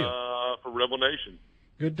 Good deal. For Rebel Nation.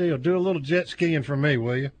 Good deal. Do a little jet skiing for me,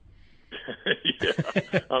 will you? Yeah,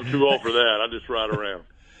 I'm too old for that. I just ride around.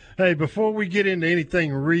 Hey, before we get into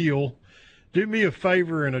anything real, do me a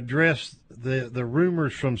favor and address the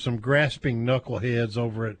rumors from some grasping knuckleheads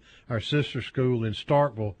over at our sister school in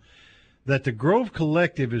Starkville that the Grove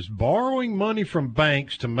Collective is borrowing money from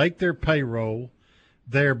banks to make their payroll.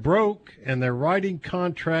 They're broke, and they're writing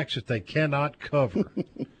contracts that they cannot cover.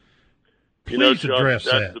 Please Chuck, address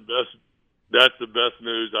that's that. That's the best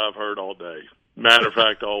news I've heard all day. Matter of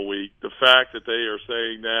fact, all week. The fact that they are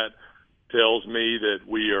saying that tells me that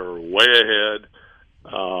we are way ahead.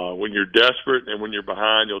 When you're desperate and when you're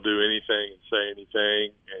behind, you'll do anything and say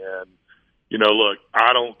anything. And, look,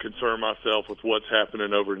 I don't concern myself with what's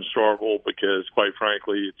happening over in Starkville because, quite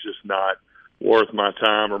frankly, it's just not worth my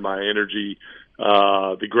time or my energy.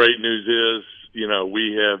 The great news is,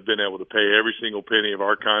 we have been able to pay every single penny of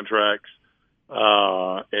our contracts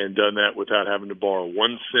and done that without having to borrow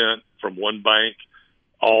 1 cent from one bank,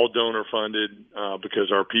 all donor funded because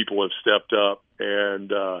our people have stepped up. And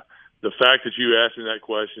the fact that you asked me that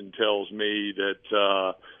question tells me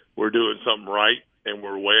that we're doing something right and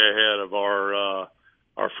we're way ahead of our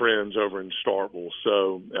friends over in Starkville.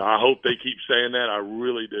 So I hope they keep saying that. I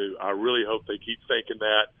really do. I really hope they keep thinking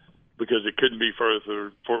that because it couldn't be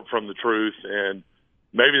further from the truth. And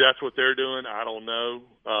maybe that's what they're doing. I don't know.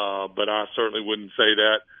 But I certainly wouldn't say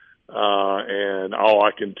that. And all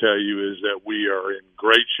I can tell you is that we are in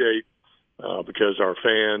great shape because our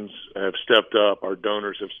fans have stepped up, our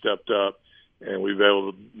donors have stepped up, and we've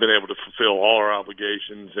been able to fulfill all our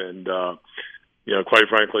obligations. And, quite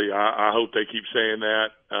frankly, I hope they keep saying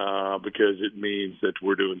that because it means that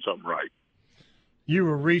we're doing something right. You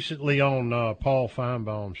were recently on Paul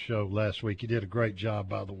Feinbaum's show last week. You did a great job,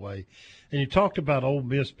 by the way. And you talked about Ole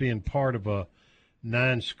Miss being part of a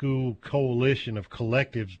 9-school coalition of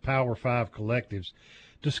collectives, Power 5 collectives.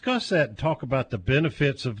 Discuss that and talk about the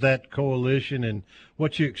benefits of that coalition and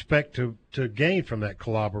what you expect to gain from that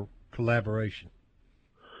collaboration.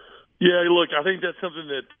 Yeah, look, I think that's something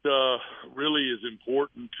that really is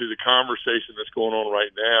important to the conversation that's going on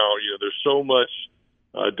right now. There's so much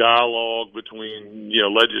dialogue between,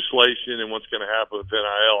 legislation and what's going to happen with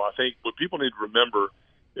NIL. I think what people need to remember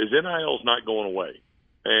is NIL is not going away.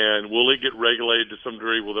 And will it get regulated to some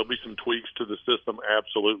degree? Will there be some tweaks to the system?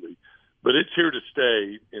 Absolutely. But it's here to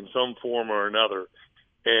stay in some form or another.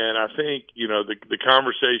 And I think, the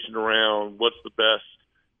conversation around what's the best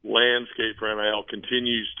landscape for NIL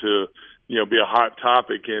continues to, be a hot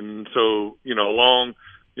topic. And so, along,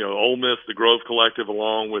 Ole Miss, the Grove Collective,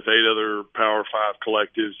 along with 8 other Power 5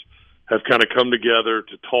 collectives, have kind of come together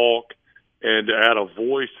to talk and to add a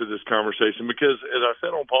voice to this conversation. Because, as I said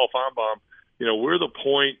on Paul Feinbaum, we're the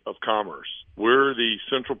point of commerce. We're the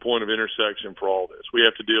central point of intersection for all this. We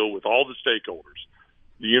have to deal with all the stakeholders,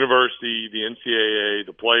 the university, the NCAA,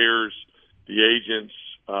 the players, the agents,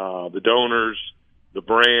 the donors, the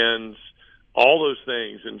brands, all those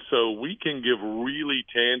things. And so we can give really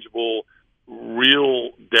tangible,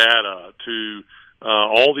 real data to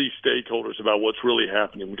all these stakeholders about what's really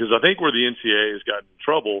happening. Because I think where the NCAA has gotten in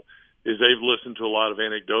trouble is they've listened to a lot of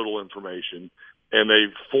anecdotal information, and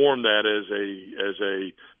they've formed that as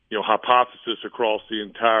a hypothesis across the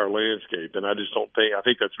entire landscape. And I just don't think, I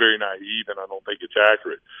think that's very naive, and I don't think it's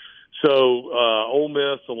accurate. So Ole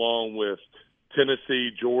Miss, along with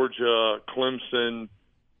Tennessee, Georgia, Clemson,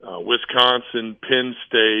 Wisconsin, Penn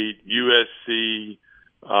State, USC,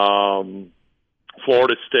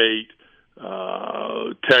 Florida State,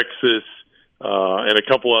 Texas, and a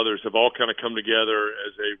couple others have all kind of come together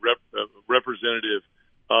as a representative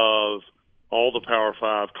of all the Power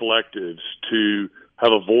Five collectives to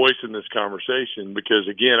have a voice in this conversation. Because,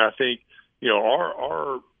 again, I think,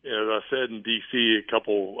 our as I said in D.C. a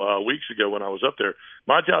couple weeks ago when I was up there,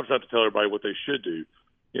 my job is not to tell everybody what they should do.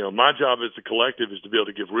 My job as a collective is to be able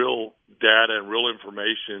to give real data and real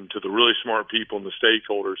information to the really smart people and the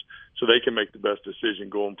stakeholders so they can make the best decision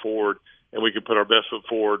going forward, and we can put our best foot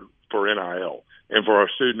forward for NIL and for our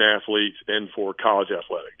student athletes and for college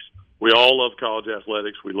athletics. We all love college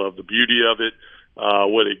athletics. We love the beauty of it,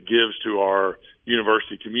 what it gives to our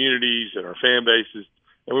university communities and our fan bases,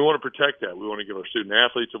 and we want to protect that. We want to give our student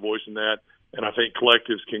athletes a voice in that, and I think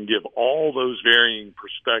collectives can give all those varying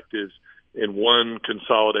perspectives in one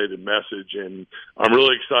consolidated message. And I'm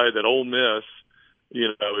really excited that Ole Miss,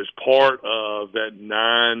 is part of that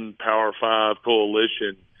 9 Power 5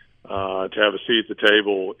 coalition to have a seat at the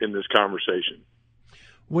table in this conversation.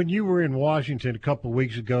 When you were in Washington a couple of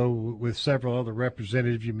weeks ago with several other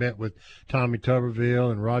representatives, you met with Tommy Tuberville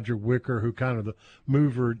and Roger Wicker, who kind of the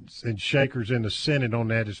movers and shakers in the Senate on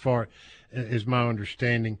that, as far as my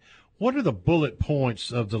understanding. What are the bullet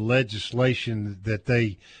points of the legislation that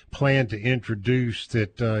they plan to introduce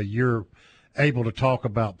that you're able to talk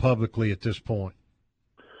about publicly at this point?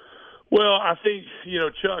 Well, I think,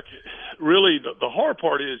 Chuck, really the hard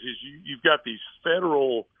part is you've got these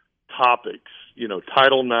federal topics,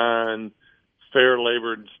 Title IX, fair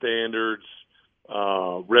labor and standards,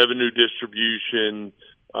 revenue distribution,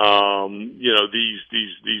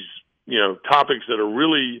 these topics that are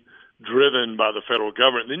really driven by the federal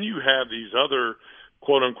government. Then you have these other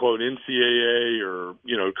quote unquote NCAA or,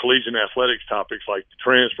 collegiate athletics topics like the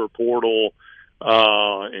transfer portal,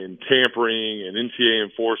 and tampering and NCAA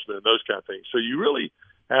enforcement and those kind of things. So you really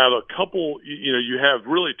have a couple, you have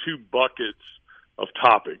really 2 buckets of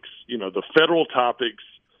topics, the federal topics,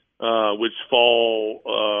 which fall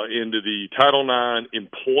into the Title IX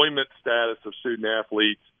employment status of student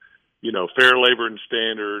athletes, fair labor and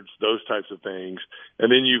standards, those types of things.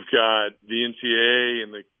 And then you've got the NCAA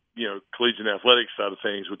and the, collegiate athletics side of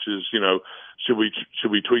things, which is, should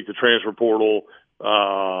we tweak the transfer portal?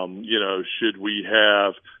 Should we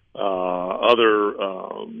have other,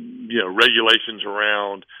 regulations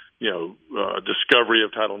around, discovery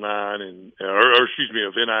of Title IX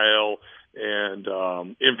of NIL and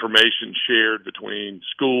information shared between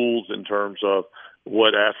schools in terms of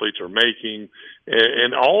what athletes are making.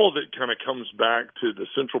 And all of it kind of comes back to the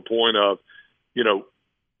central point of,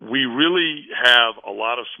 we really have a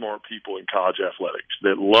lot of smart people in college athletics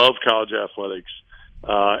that love college athletics.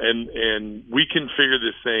 And we can figure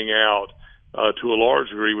this thing out to a large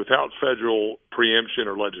degree without federal preemption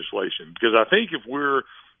or legislation. Because I think if we're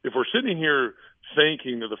sitting here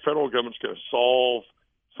thinking that the federal government's going to solve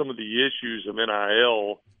some of the issues of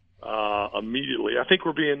NIL immediately, I think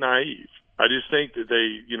we're being naive. I just think that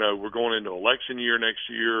we're going into election year next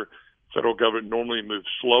year. Federal government normally moves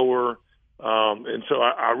slower. And so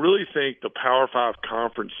I really think the Power 5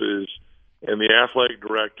 conferences and the athletic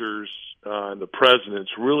directors and the presidents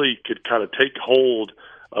really could kind of take hold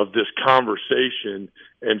of this conversation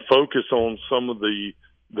and focus on some of the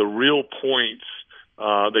real points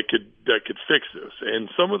that could fix this. And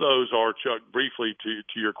some of those are, Chuck, briefly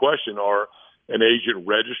to your question, are an agent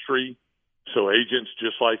registry. So agents,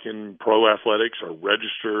 just like in pro athletics, are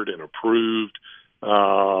registered and approved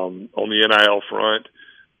on the NIL front.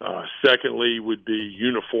 Secondly would be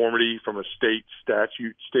uniformity from a state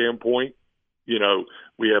statute standpoint.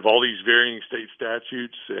 We have all these varying state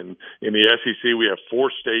statutes, and in the SEC, we have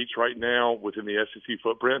 4 states right now within the SEC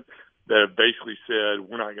footprint that have basically said,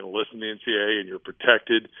 we're not going to listen to the NCAA, and you're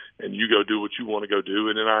protected, and you go do what you want to go do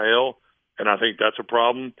in NIL. And I think that's a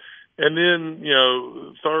problem. And then,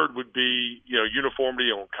 third would be,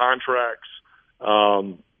 uniformity on contracts,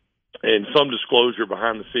 and some disclosure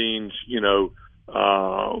behind the scenes,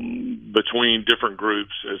 between different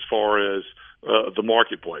groups as far as the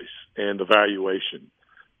marketplace and the valuation.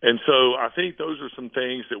 And so I think those are some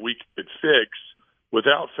things that we could fix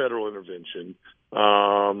without federal intervention.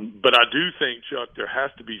 But I do think, Chuck, there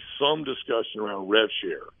has to be some discussion around rev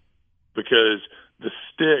share, because the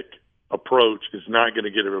stick approach is not going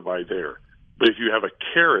to get everybody there. But if you have a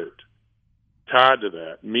carrot tied to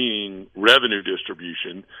that, meaning revenue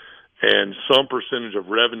distribution, and some percentage of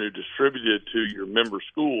revenue distributed to your member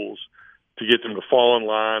schools to get them to fall in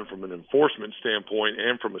line from an enforcement standpoint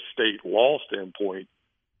and from a state law standpoint,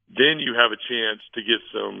 then you have a chance to get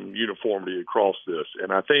some uniformity across this.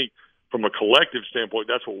 And I think from a collective standpoint,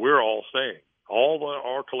 that's what we're all saying. All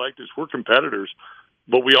our collectives, we're competitors,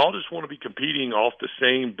 but we all just want to be competing off the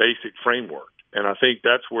same basic framework. And I think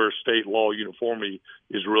that's where state law uniformity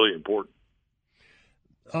is really important.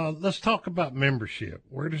 Let's talk about membership.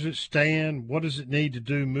 Where does it stand? What does it need to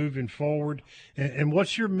do moving forward? And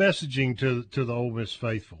what's your messaging to the Ole Miss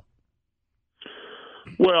faithful?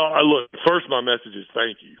 Well, first my message is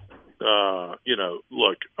thank you. A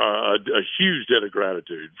huge debt of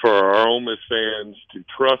gratitude for our Ole Miss fans to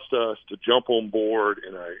trust us, to jump on board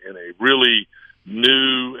in a really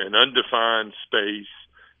new and undefined space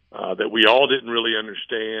that we all didn't really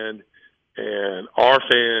understand. And our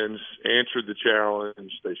fans answered the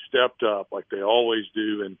challenge. They stepped up like they always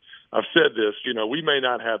do. And I've said this, we may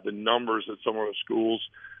not have the numbers at some of the schools,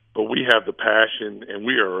 but we have the passion, and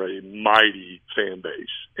we are a mighty fan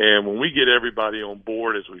base. And when we get everybody on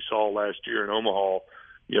board, as we saw last year in Omaha,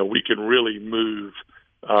 we can really move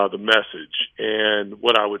the message. And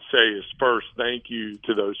what I would say is, first, thank you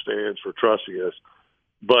to those fans for trusting us,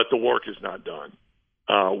 but the work is not done.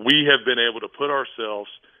 We have been able to put ourselves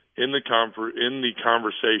in the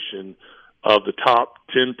conversation of the top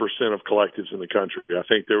 10% of collectives in the country. I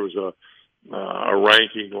think there was a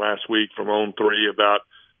ranking last week from On3 about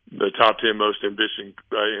the top 10 most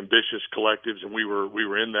ambitious collectives, and we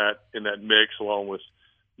were in that mix along with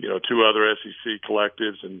two other SEC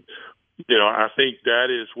collectives. And I think that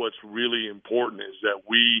is what's really important, is that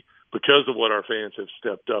we, because of what our fans have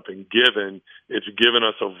stepped up and given, it's given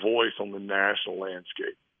us a voice on the national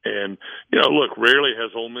landscape. And rarely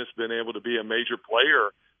has Ole Miss been able to be a major player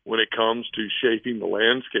when it comes to shaping the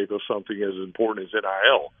landscape of something as important as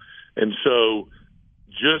NIL. And so,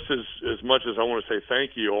 just as much as I want to say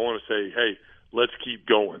thank you, I want to say, hey, let's keep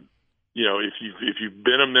going. If you've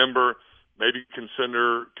been a member, maybe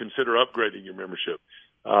consider upgrading your membership.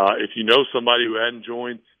 If you know somebody who hadn't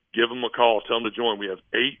joined, give them a call. Tell them to join. We have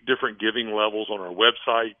 8 different giving levels on our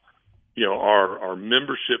website. Our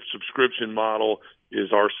membership subscription model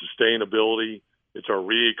is our sustainability. It's our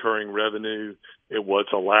reoccurring revenue. It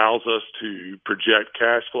what allows us to project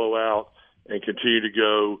cash flow out and continue to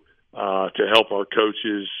go to help our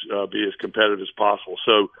coaches be as competitive as possible.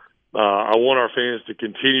 So I want our fans to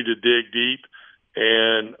continue to dig deep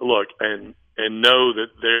and look and know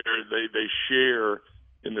that they share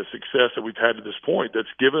in the success that we've had to this point. That's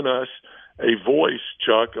given us a voice,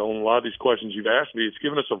 Chuck, on a lot of these questions you've asked me. It's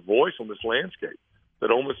given us a voice on this landscape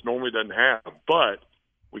that Ole Miss normally doesn't have. But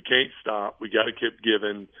we can't stop. We got to keep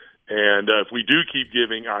giving. And if we do keep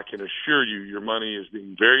giving, I can assure you your money is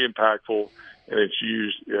being very impactful, and it's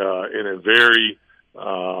used in a very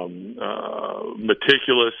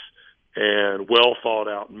meticulous and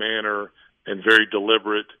well-thought-out manner and very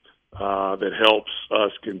deliberate that helps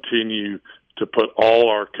us continue to put all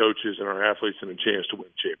our coaches and our athletes in a chance to win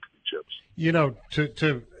championships.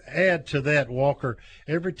 To add to that, Walker,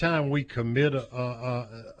 every time we commit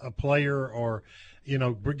a player or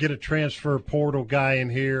get a transfer portal guy in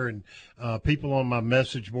here, and people on my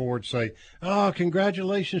message board say, "Oh,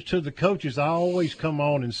 congratulations to the coaches," I always come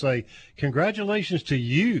on and say, "Congratulations to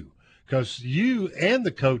you," because you and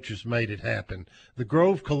the coaches made it happen. The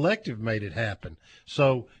Grove Collective made it happen.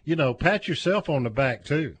 So, pat yourself on the back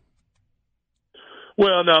too.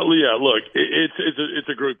 Well, no, yeah, look, it's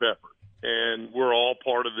a group effort, and we're all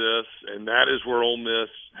part of this, and that is where Ole Miss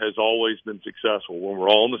has always been successful. When we're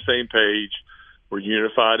all on the same page, we're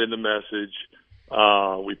unified in the message,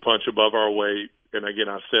 we punch above our weight, and again,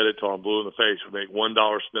 I said it till I'm blue in the face. We make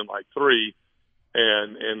 $1 spend like 3,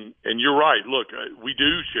 and you're right. Look, we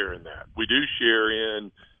do share in that. We do share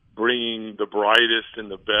in bringing the brightest and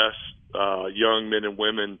the best young men and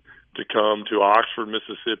women to come to Oxford,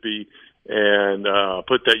 Mississippi, and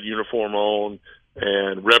put that uniform on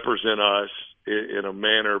and represent us in a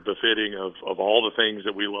manner befitting of all the things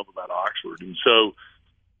that we love about Oxford. And so,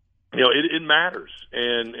 it matters.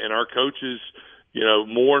 And our coaches,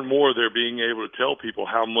 more and more they're being able to tell people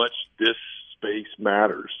how much this space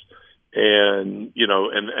matters. And,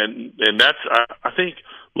 and that's, I think,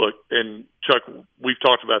 look, and Chuck, we've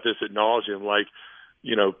talked about this ad nauseum, like,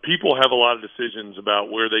 people have a lot of decisions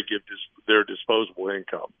about where they give their disposable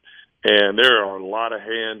income. And there are a lot of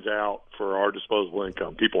hands out for our disposable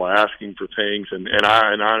income. People are asking for things, and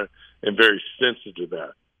I am very sensitive to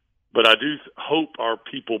that. But I do hope our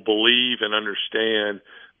people believe and understand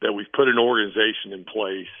that we've put an organization in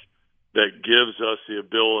place that gives us the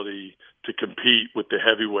ability to compete with the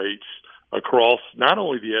heavyweights across not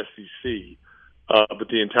only the SEC, but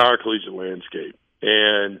the entire collegiate landscape.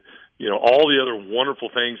 And, all the other wonderful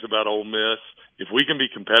things about Ole Miss, if we can be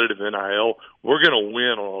competitive in NIL, we're going to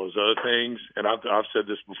win on all those other things. And I've said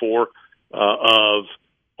this before, of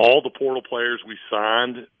all the portal players we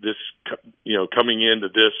signed this, coming into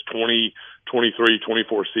this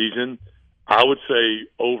 2023-24 season, I would say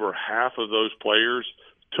over half of those players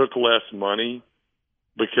took less money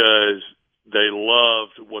because they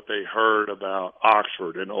loved what they heard about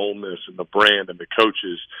Oxford and Ole Miss and the brand and the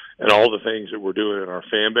coaches and all the things that we're doing in our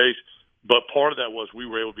fan base. But part of that was we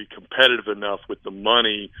were able to be competitive enough with the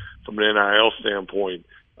money from an NIL standpoint,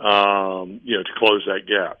 to close that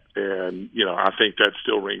gap. And, I think that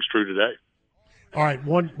still rings true today. All right,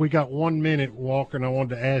 we got 1 minute, Walker, and I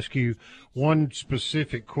wanted to ask you one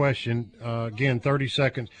specific question. Again, 30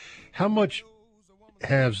 seconds. How much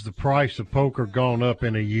has the price of poker gone up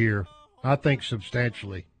in a year? I think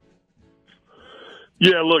substantially.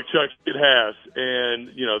 Yeah, look, Chuck, it has. And,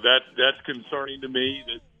 that's concerning to me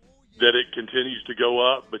that it continues to go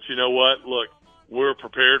up. But you know what? Look, we're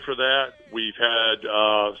prepared for that. We've had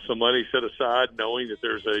some money set aside knowing that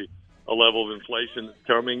there's a level of inflation that's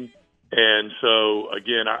coming. And so,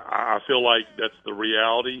 again, I feel like that's the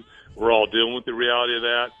reality. We're all dealing with the reality of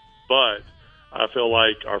that. But I feel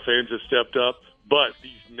like our fans have stepped up. But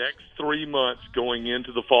these next 3 months going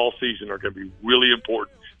into the fall season are going to be really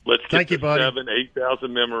important. Let's get to 7,000,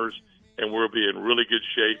 8,000 members, and we'll be in really good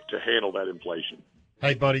shape to handle that inflation.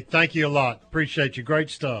 Hey, buddy, thank you a lot. Appreciate you. Great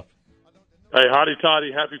stuff. Hey, hotty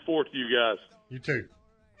toddy. Happy 4th to you guys. You too.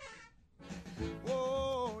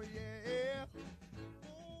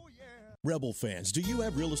 Rebel fans, do you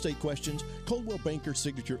have real estate questions? Coldwell Banker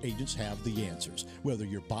Signature agents have the answers. Whether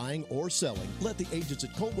you're buying or selling, let the agents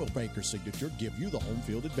at Coldwell Banker Signature give you the home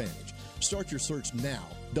field advantage. Start your search now,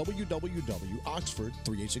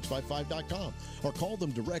 www.oxford38655.com, or call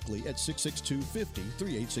them directly at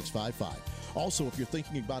 662-50-38655. Also, if you're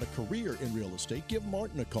thinking about a career in real estate, give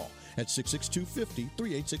Martin a call at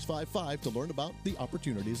 662-50-38655 to learn about the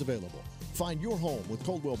opportunities available. Find your home with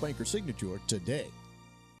Coldwell Banker Signature today.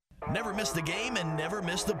 Never miss the game and never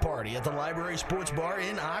miss the party at the Library Sports Bar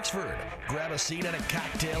in Oxford. Grab a seat and a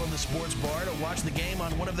cocktail in the sports bar to watch the game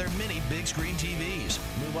on one of their many big screen TVs.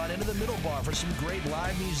 Move on into the middle bar for some great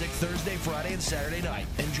live music Thursday, Friday, and Saturday night.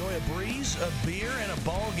 Enjoy a breeze, a beer, and a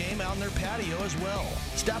ball game out in their patio as well.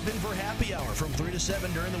 Stop in for happy hour from 3 to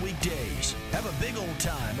 7 during the weekdays. Have a big old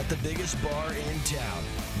time at the biggest bar in town.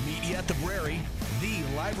 Meet you at the Brary, the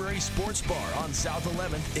Library Sports Bar on South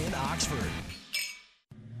 11th in Oxford.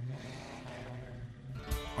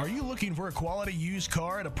 Are you looking for a quality used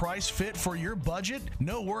car at a price fit for your budget?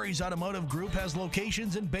 No Worries Automotive Group has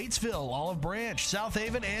locations in Batesville, Olive Branch, South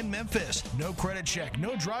Haven, and Memphis. No credit check,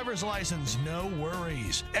 no driver's license, no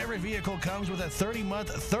worries. Every vehicle comes with a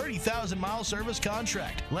 30-month, 30,000-mile service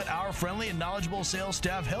contract. Let our friendly and knowledgeable sales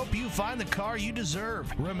staff help you find the car you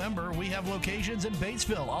deserve. Remember, we have locations in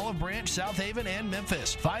Batesville, Olive Branch, South Haven, and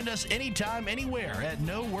Memphis. Find us anytime, anywhere at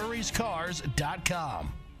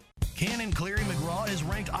NoWorriesCars.com. Cannon Cleary McGraw is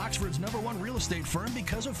ranked Oxford's #1 real estate firm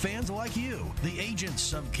because of fans like you. The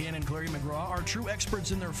agents of Cannon Cleary McGraw are true experts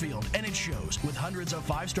in their field, and it shows with hundreds of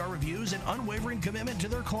 5-star reviews and unwavering commitment to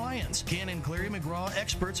their clients. Cannon Cleary McGraw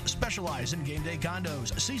experts specialize in game day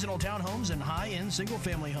condos, seasonal townhomes, and high-end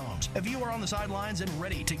single-family homes. If you are on the sidelines and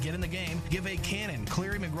ready to get in the game, give a Cannon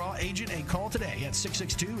Cleary McGraw agent a call today at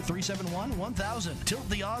 662-371-1000. Tilt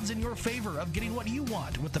the odds in your favor of getting what you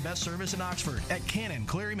want with the best service in Oxford at Cannon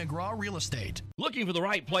Cleary McGraw Real Estate. Looking for the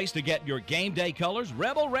right place to get your game day colors?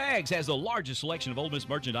 Rebel Rags has the largest selection of Ole Miss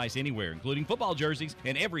merchandise anywhere, including football jerseys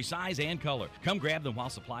in every size and color. Come grab them while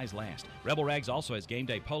supplies last. Rebel Rags also has game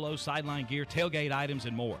day polos, sideline gear, tailgate items,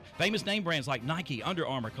 and more. Famous name brands like Nike, Under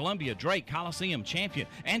Armour, Columbia, Drake, Coliseum, Champion,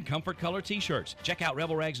 and Comfort Color t-shirts. Check out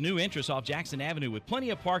Rebel Rags' new entrance off Jackson Avenue with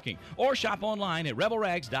plenty of parking, or shop online at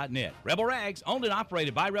rebelrags.net. Rebel Rags, owned and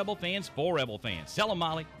operated by Rebel fans for Rebel fans. Sell them,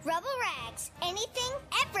 Molly. Rebel Rags, anything,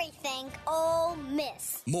 everything, Ole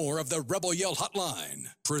Miss. More of the Rebel Yell Hotline,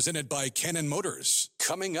 presented by Cannon Motors,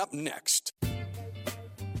 coming up next.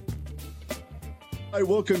 I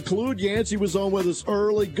will conclude. Yancey was on with us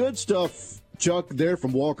early. Good stuff, Chuck, there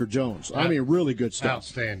from Walker Jones. I mean, really good stuff.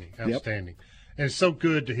 Outstanding. Yep. And it's so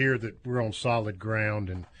good to hear that we're on solid ground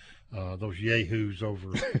and those yahoos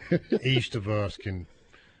over east of us can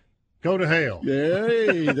go to hell.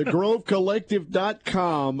 Hey,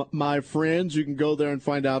 thegrovecollective.com, my friends. You can go there and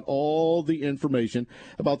find out all the information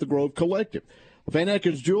about the Grove Collective. Van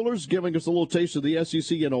Atkins Jewelers giving us a little taste of the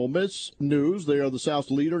SEC and Ole Miss news. They are the South's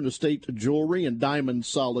leader in estate jewelry and diamond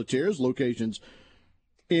solitaires, locations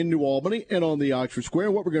in New Albany and on the Oxford Square.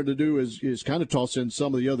 What we're going to do is kind of toss in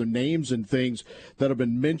some of the other names and things that have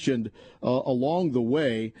been mentioned along the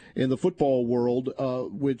way in the football world,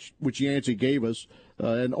 which Yancey gave us.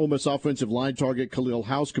 An Ole Miss offensive line target, Khalil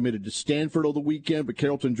House, committed to Stanford over the weekend, but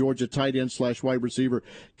Carrollton, Georgia tight end / wide receiver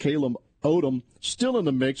Caleb Odom still in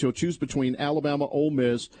the mix. He'll choose between Alabama, Ole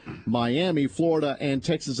Miss, Miami, Florida, and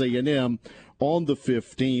Texas A&M on the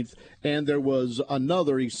 15th. And there was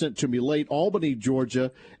another he sent to me late. Albany,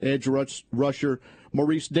 Georgia, edge rusher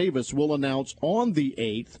Maurice Davis will announce on the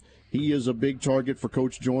 8th. He is a big target for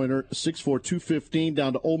Coach Joyner, 6'4", 215,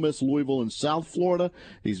 down to Ole Miss, Louisville, and South Florida.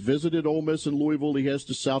 He's visited Ole Miss and Louisville. He heads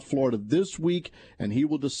to South Florida this week, and he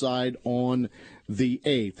will decide on the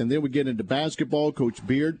 8th. And then we get into basketball. Coach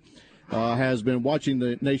Beard has been watching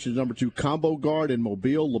the nation's number 2 combo guard in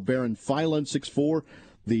Mobile, LeBaron Filan, 6'4",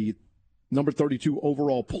 the number 32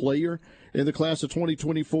 overall player in the class of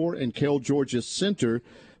 2024, and Cal Georgia center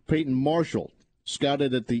Peyton Marshall,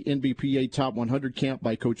 scouted at the NBPA Top 100 camp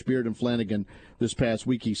by Coach Beard and Flanagan this past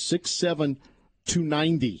week. He's 6'7",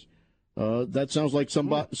 290. That sounds like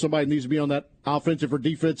somebody needs to be on that offensive or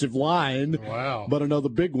defensive line. Wow. But another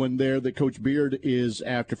big one there that Coach Beard is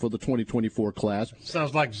after for the 2024 class.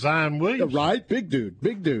 Sounds like Zion Williams. Right? Big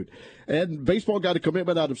dude. And baseball got a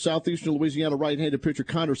commitment out of southeastern Louisiana right-handed pitcher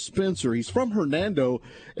Connor Spencer. He's from Hernando,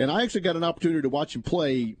 and I actually got an opportunity to watch him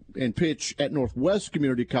play and pitch at Northwest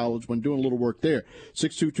Community College when doing a little work there.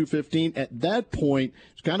 6'2", 215. At that point,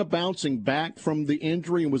 he's kind of bouncing back from the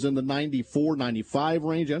injury and was in the 94, 95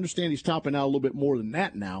 range. I understand he's topping out a little bit more than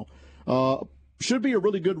that now. Should be a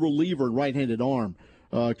really good reliever and right-handed arm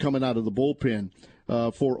coming out of the bullpen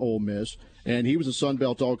for Ole Miss. And he was a Sun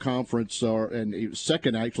Belt All-Conference, and he was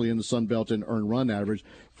second actually in the Sun Belt in earned run average,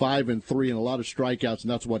 5-3, and a lot of strikeouts, and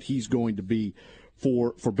that's what he's going to be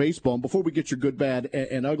for baseball. And before we get your good, bad,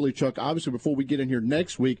 and ugly, Chuck, obviously before we get in here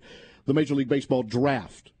next week, the Major League Baseball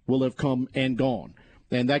draft will have come and gone.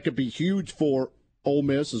 And that could be huge for Ole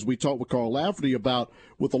Miss, as we talked with Carl Lafferty about,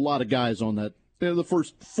 with a lot of guys on that. They're the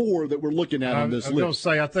first 4 that we're looking at on this list. I was going to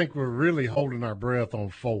say, I think we're really holding our breath on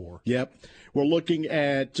 4. Yep. We're looking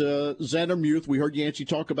at Xander Muth. We heard Yancey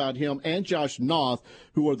talk about him, and Josh Noth,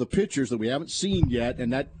 who are the pitchers that we haven't seen yet,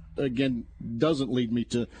 and that, again, doesn't lead me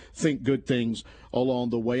to think good things along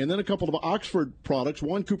the way. And then a couple of Oxford products.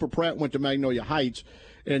 One, Cooper Pratt went to Magnolia Heights,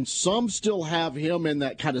 and some still have him in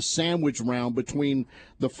that kind of sandwich round between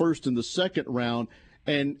the first and the second round.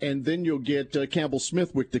 And then you'll get Campbell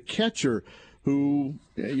Smithwick, the catcher, who,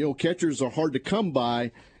 catchers are hard to come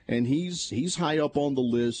by, and he's high up on the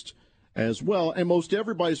list as well. And most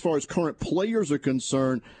everybody, as far as current players are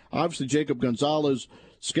concerned, obviously Jacob Gonzalez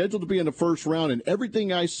scheduled to be in the first round, and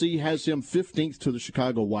everything I see has him 15th to the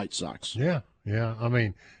Chicago White Sox. Yeah. I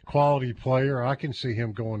mean, quality player. I can see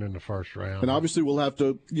him going in the first round. And obviously we'll have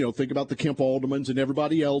to, think about the Kemp Aldermans and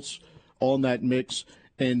everybody else on that mix,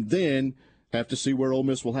 and then have to see where Ole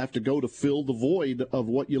Miss will have to go to fill the void of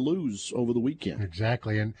what you lose over the weekend.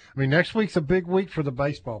 Exactly. And, I mean, next week's a big week for the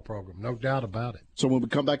baseball program, no doubt about it. So when we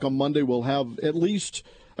come back on Monday, we'll have at least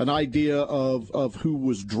an idea of who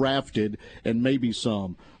was drafted and maybe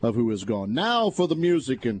some of who is gone. Now for the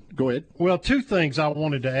music, and go ahead. Well, 2 things I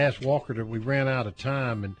wanted to ask Walker that we ran out of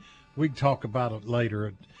time, and we can talk about it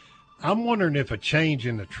later. I'm wondering if a change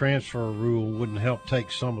in the transfer rule wouldn't help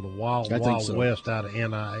take some of the wild west out of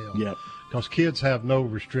NIL. Yep. Because kids have no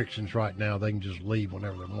restrictions right now. They can just leave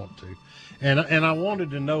whenever they want to. And I wanted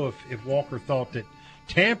to know if Walker thought that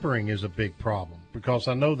tampering is a big problem, because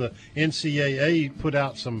I know the NCAA put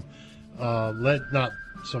out some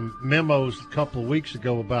memos a couple of weeks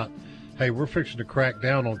ago about, hey, we're fixing to crack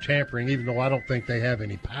down on tampering, even though I don't think they have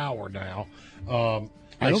any power now. I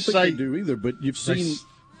don't think they do either, but you've seen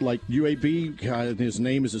like UAB, his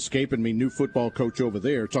name is escaping me, new football coach over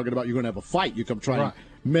there, talking about you're going to have a fight. You come try and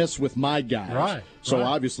mess with my guys. Right. So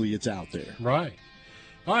obviously it's out there. Right.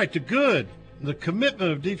 All right, the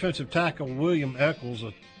commitment of defensive tackle William Eccles,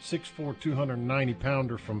 a 6'4",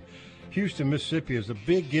 290-pounder from Houston, Mississippi, is a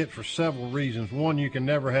big get for several reasons. One, you can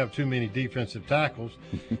never have too many defensive tackles.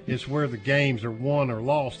 It's where the games are won or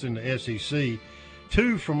lost in the SEC.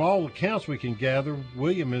 2, from all accounts we can gather,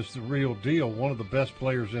 William is the real deal, one of the best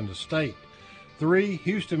players in the state. 3,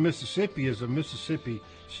 Houston, Mississippi is a Mississippi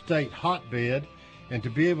State hotbed, and to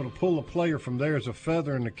be able to pull a player from there is a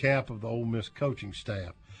feather in the cap of the Ole Miss coaching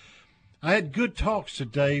staff. I had good talks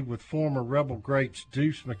today with former Rebel greats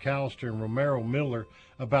Deuce McAllister and Romero Miller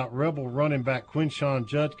about Rebel running back Quinshon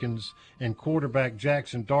Judkins and quarterback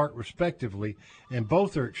Jackson Dart, respectively, and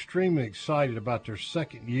both are extremely excited about their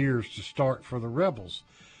second years to start for the Rebels.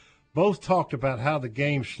 Both talked about how the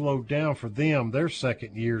game slowed down for them their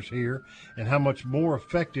second years here and how much more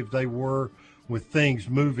effective they were with things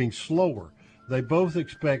moving slower. They both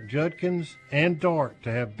expect Judkins and Dart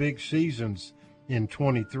to have big seasons in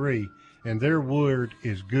 23, and their word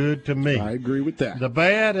is good to me. I agree with that. The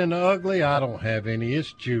bad and the ugly, I don't have any.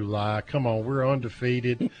 It's July. Come on, we're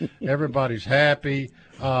undefeated. Everybody's happy.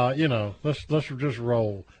 Let's just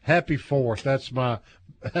roll. Happy 4th. That's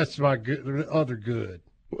my good, other good.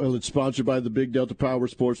 Well, it's sponsored by the Big Delta Power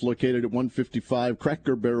Sports, located at 155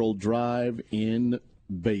 Cracker Barrel Drive in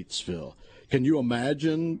Batesville. Can you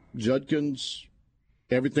imagine Judkins?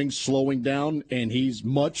 Everything's slowing down, and he's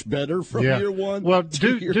much better from year 1. Well,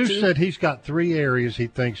 to year Deuce 2. said he's got 3 areas he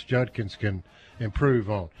thinks Judkins can improve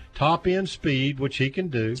on. Top-end speed, which he can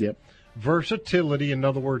do. Yep. Versatility, in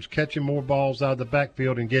other words, catching more balls out of the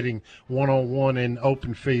backfield and getting one-on-one in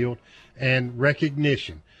open field. And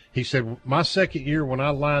recognition. He said, my second year when I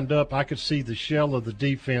lined up, I could see the shell of the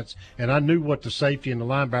defense, and I knew what the safety and the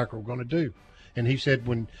linebacker were going to do. And he said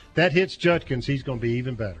when that hits Judkins, he's going to be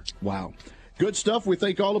even better. Wow. Good stuff. We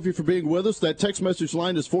thank all of you for being with us. That text message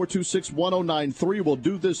line is 426-1093. We'll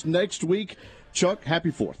do this next week. Chuck,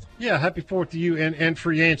 happy 4th. Yeah, happy 4th to you and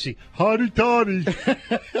for Yancey. Hotty toddy.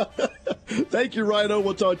 Thank you, Rhino.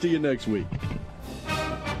 We'll talk to you next week.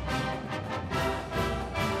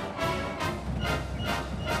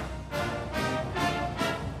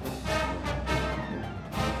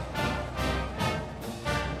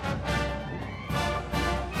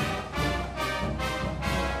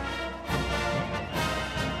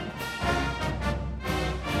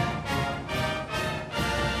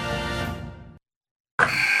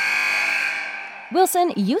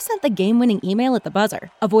 Wilson, you sent the game-winning email at the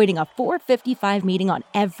buzzer, avoiding a 4:55 meeting on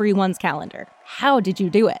everyone's calendar. How did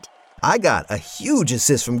you do it? I got a huge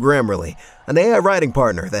assist from Grammarly, an AI writing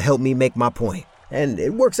partner that helped me make my point. And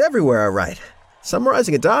it works everywhere I write.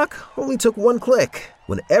 Summarizing a doc only took 1 click.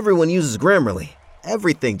 When everyone uses Grammarly,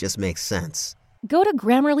 everything just makes sense. Go to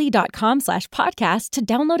Grammarly.com/podcast to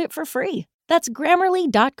download it for free. That's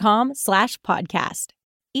Grammarly.com/podcast.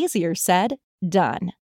 Easier said, done.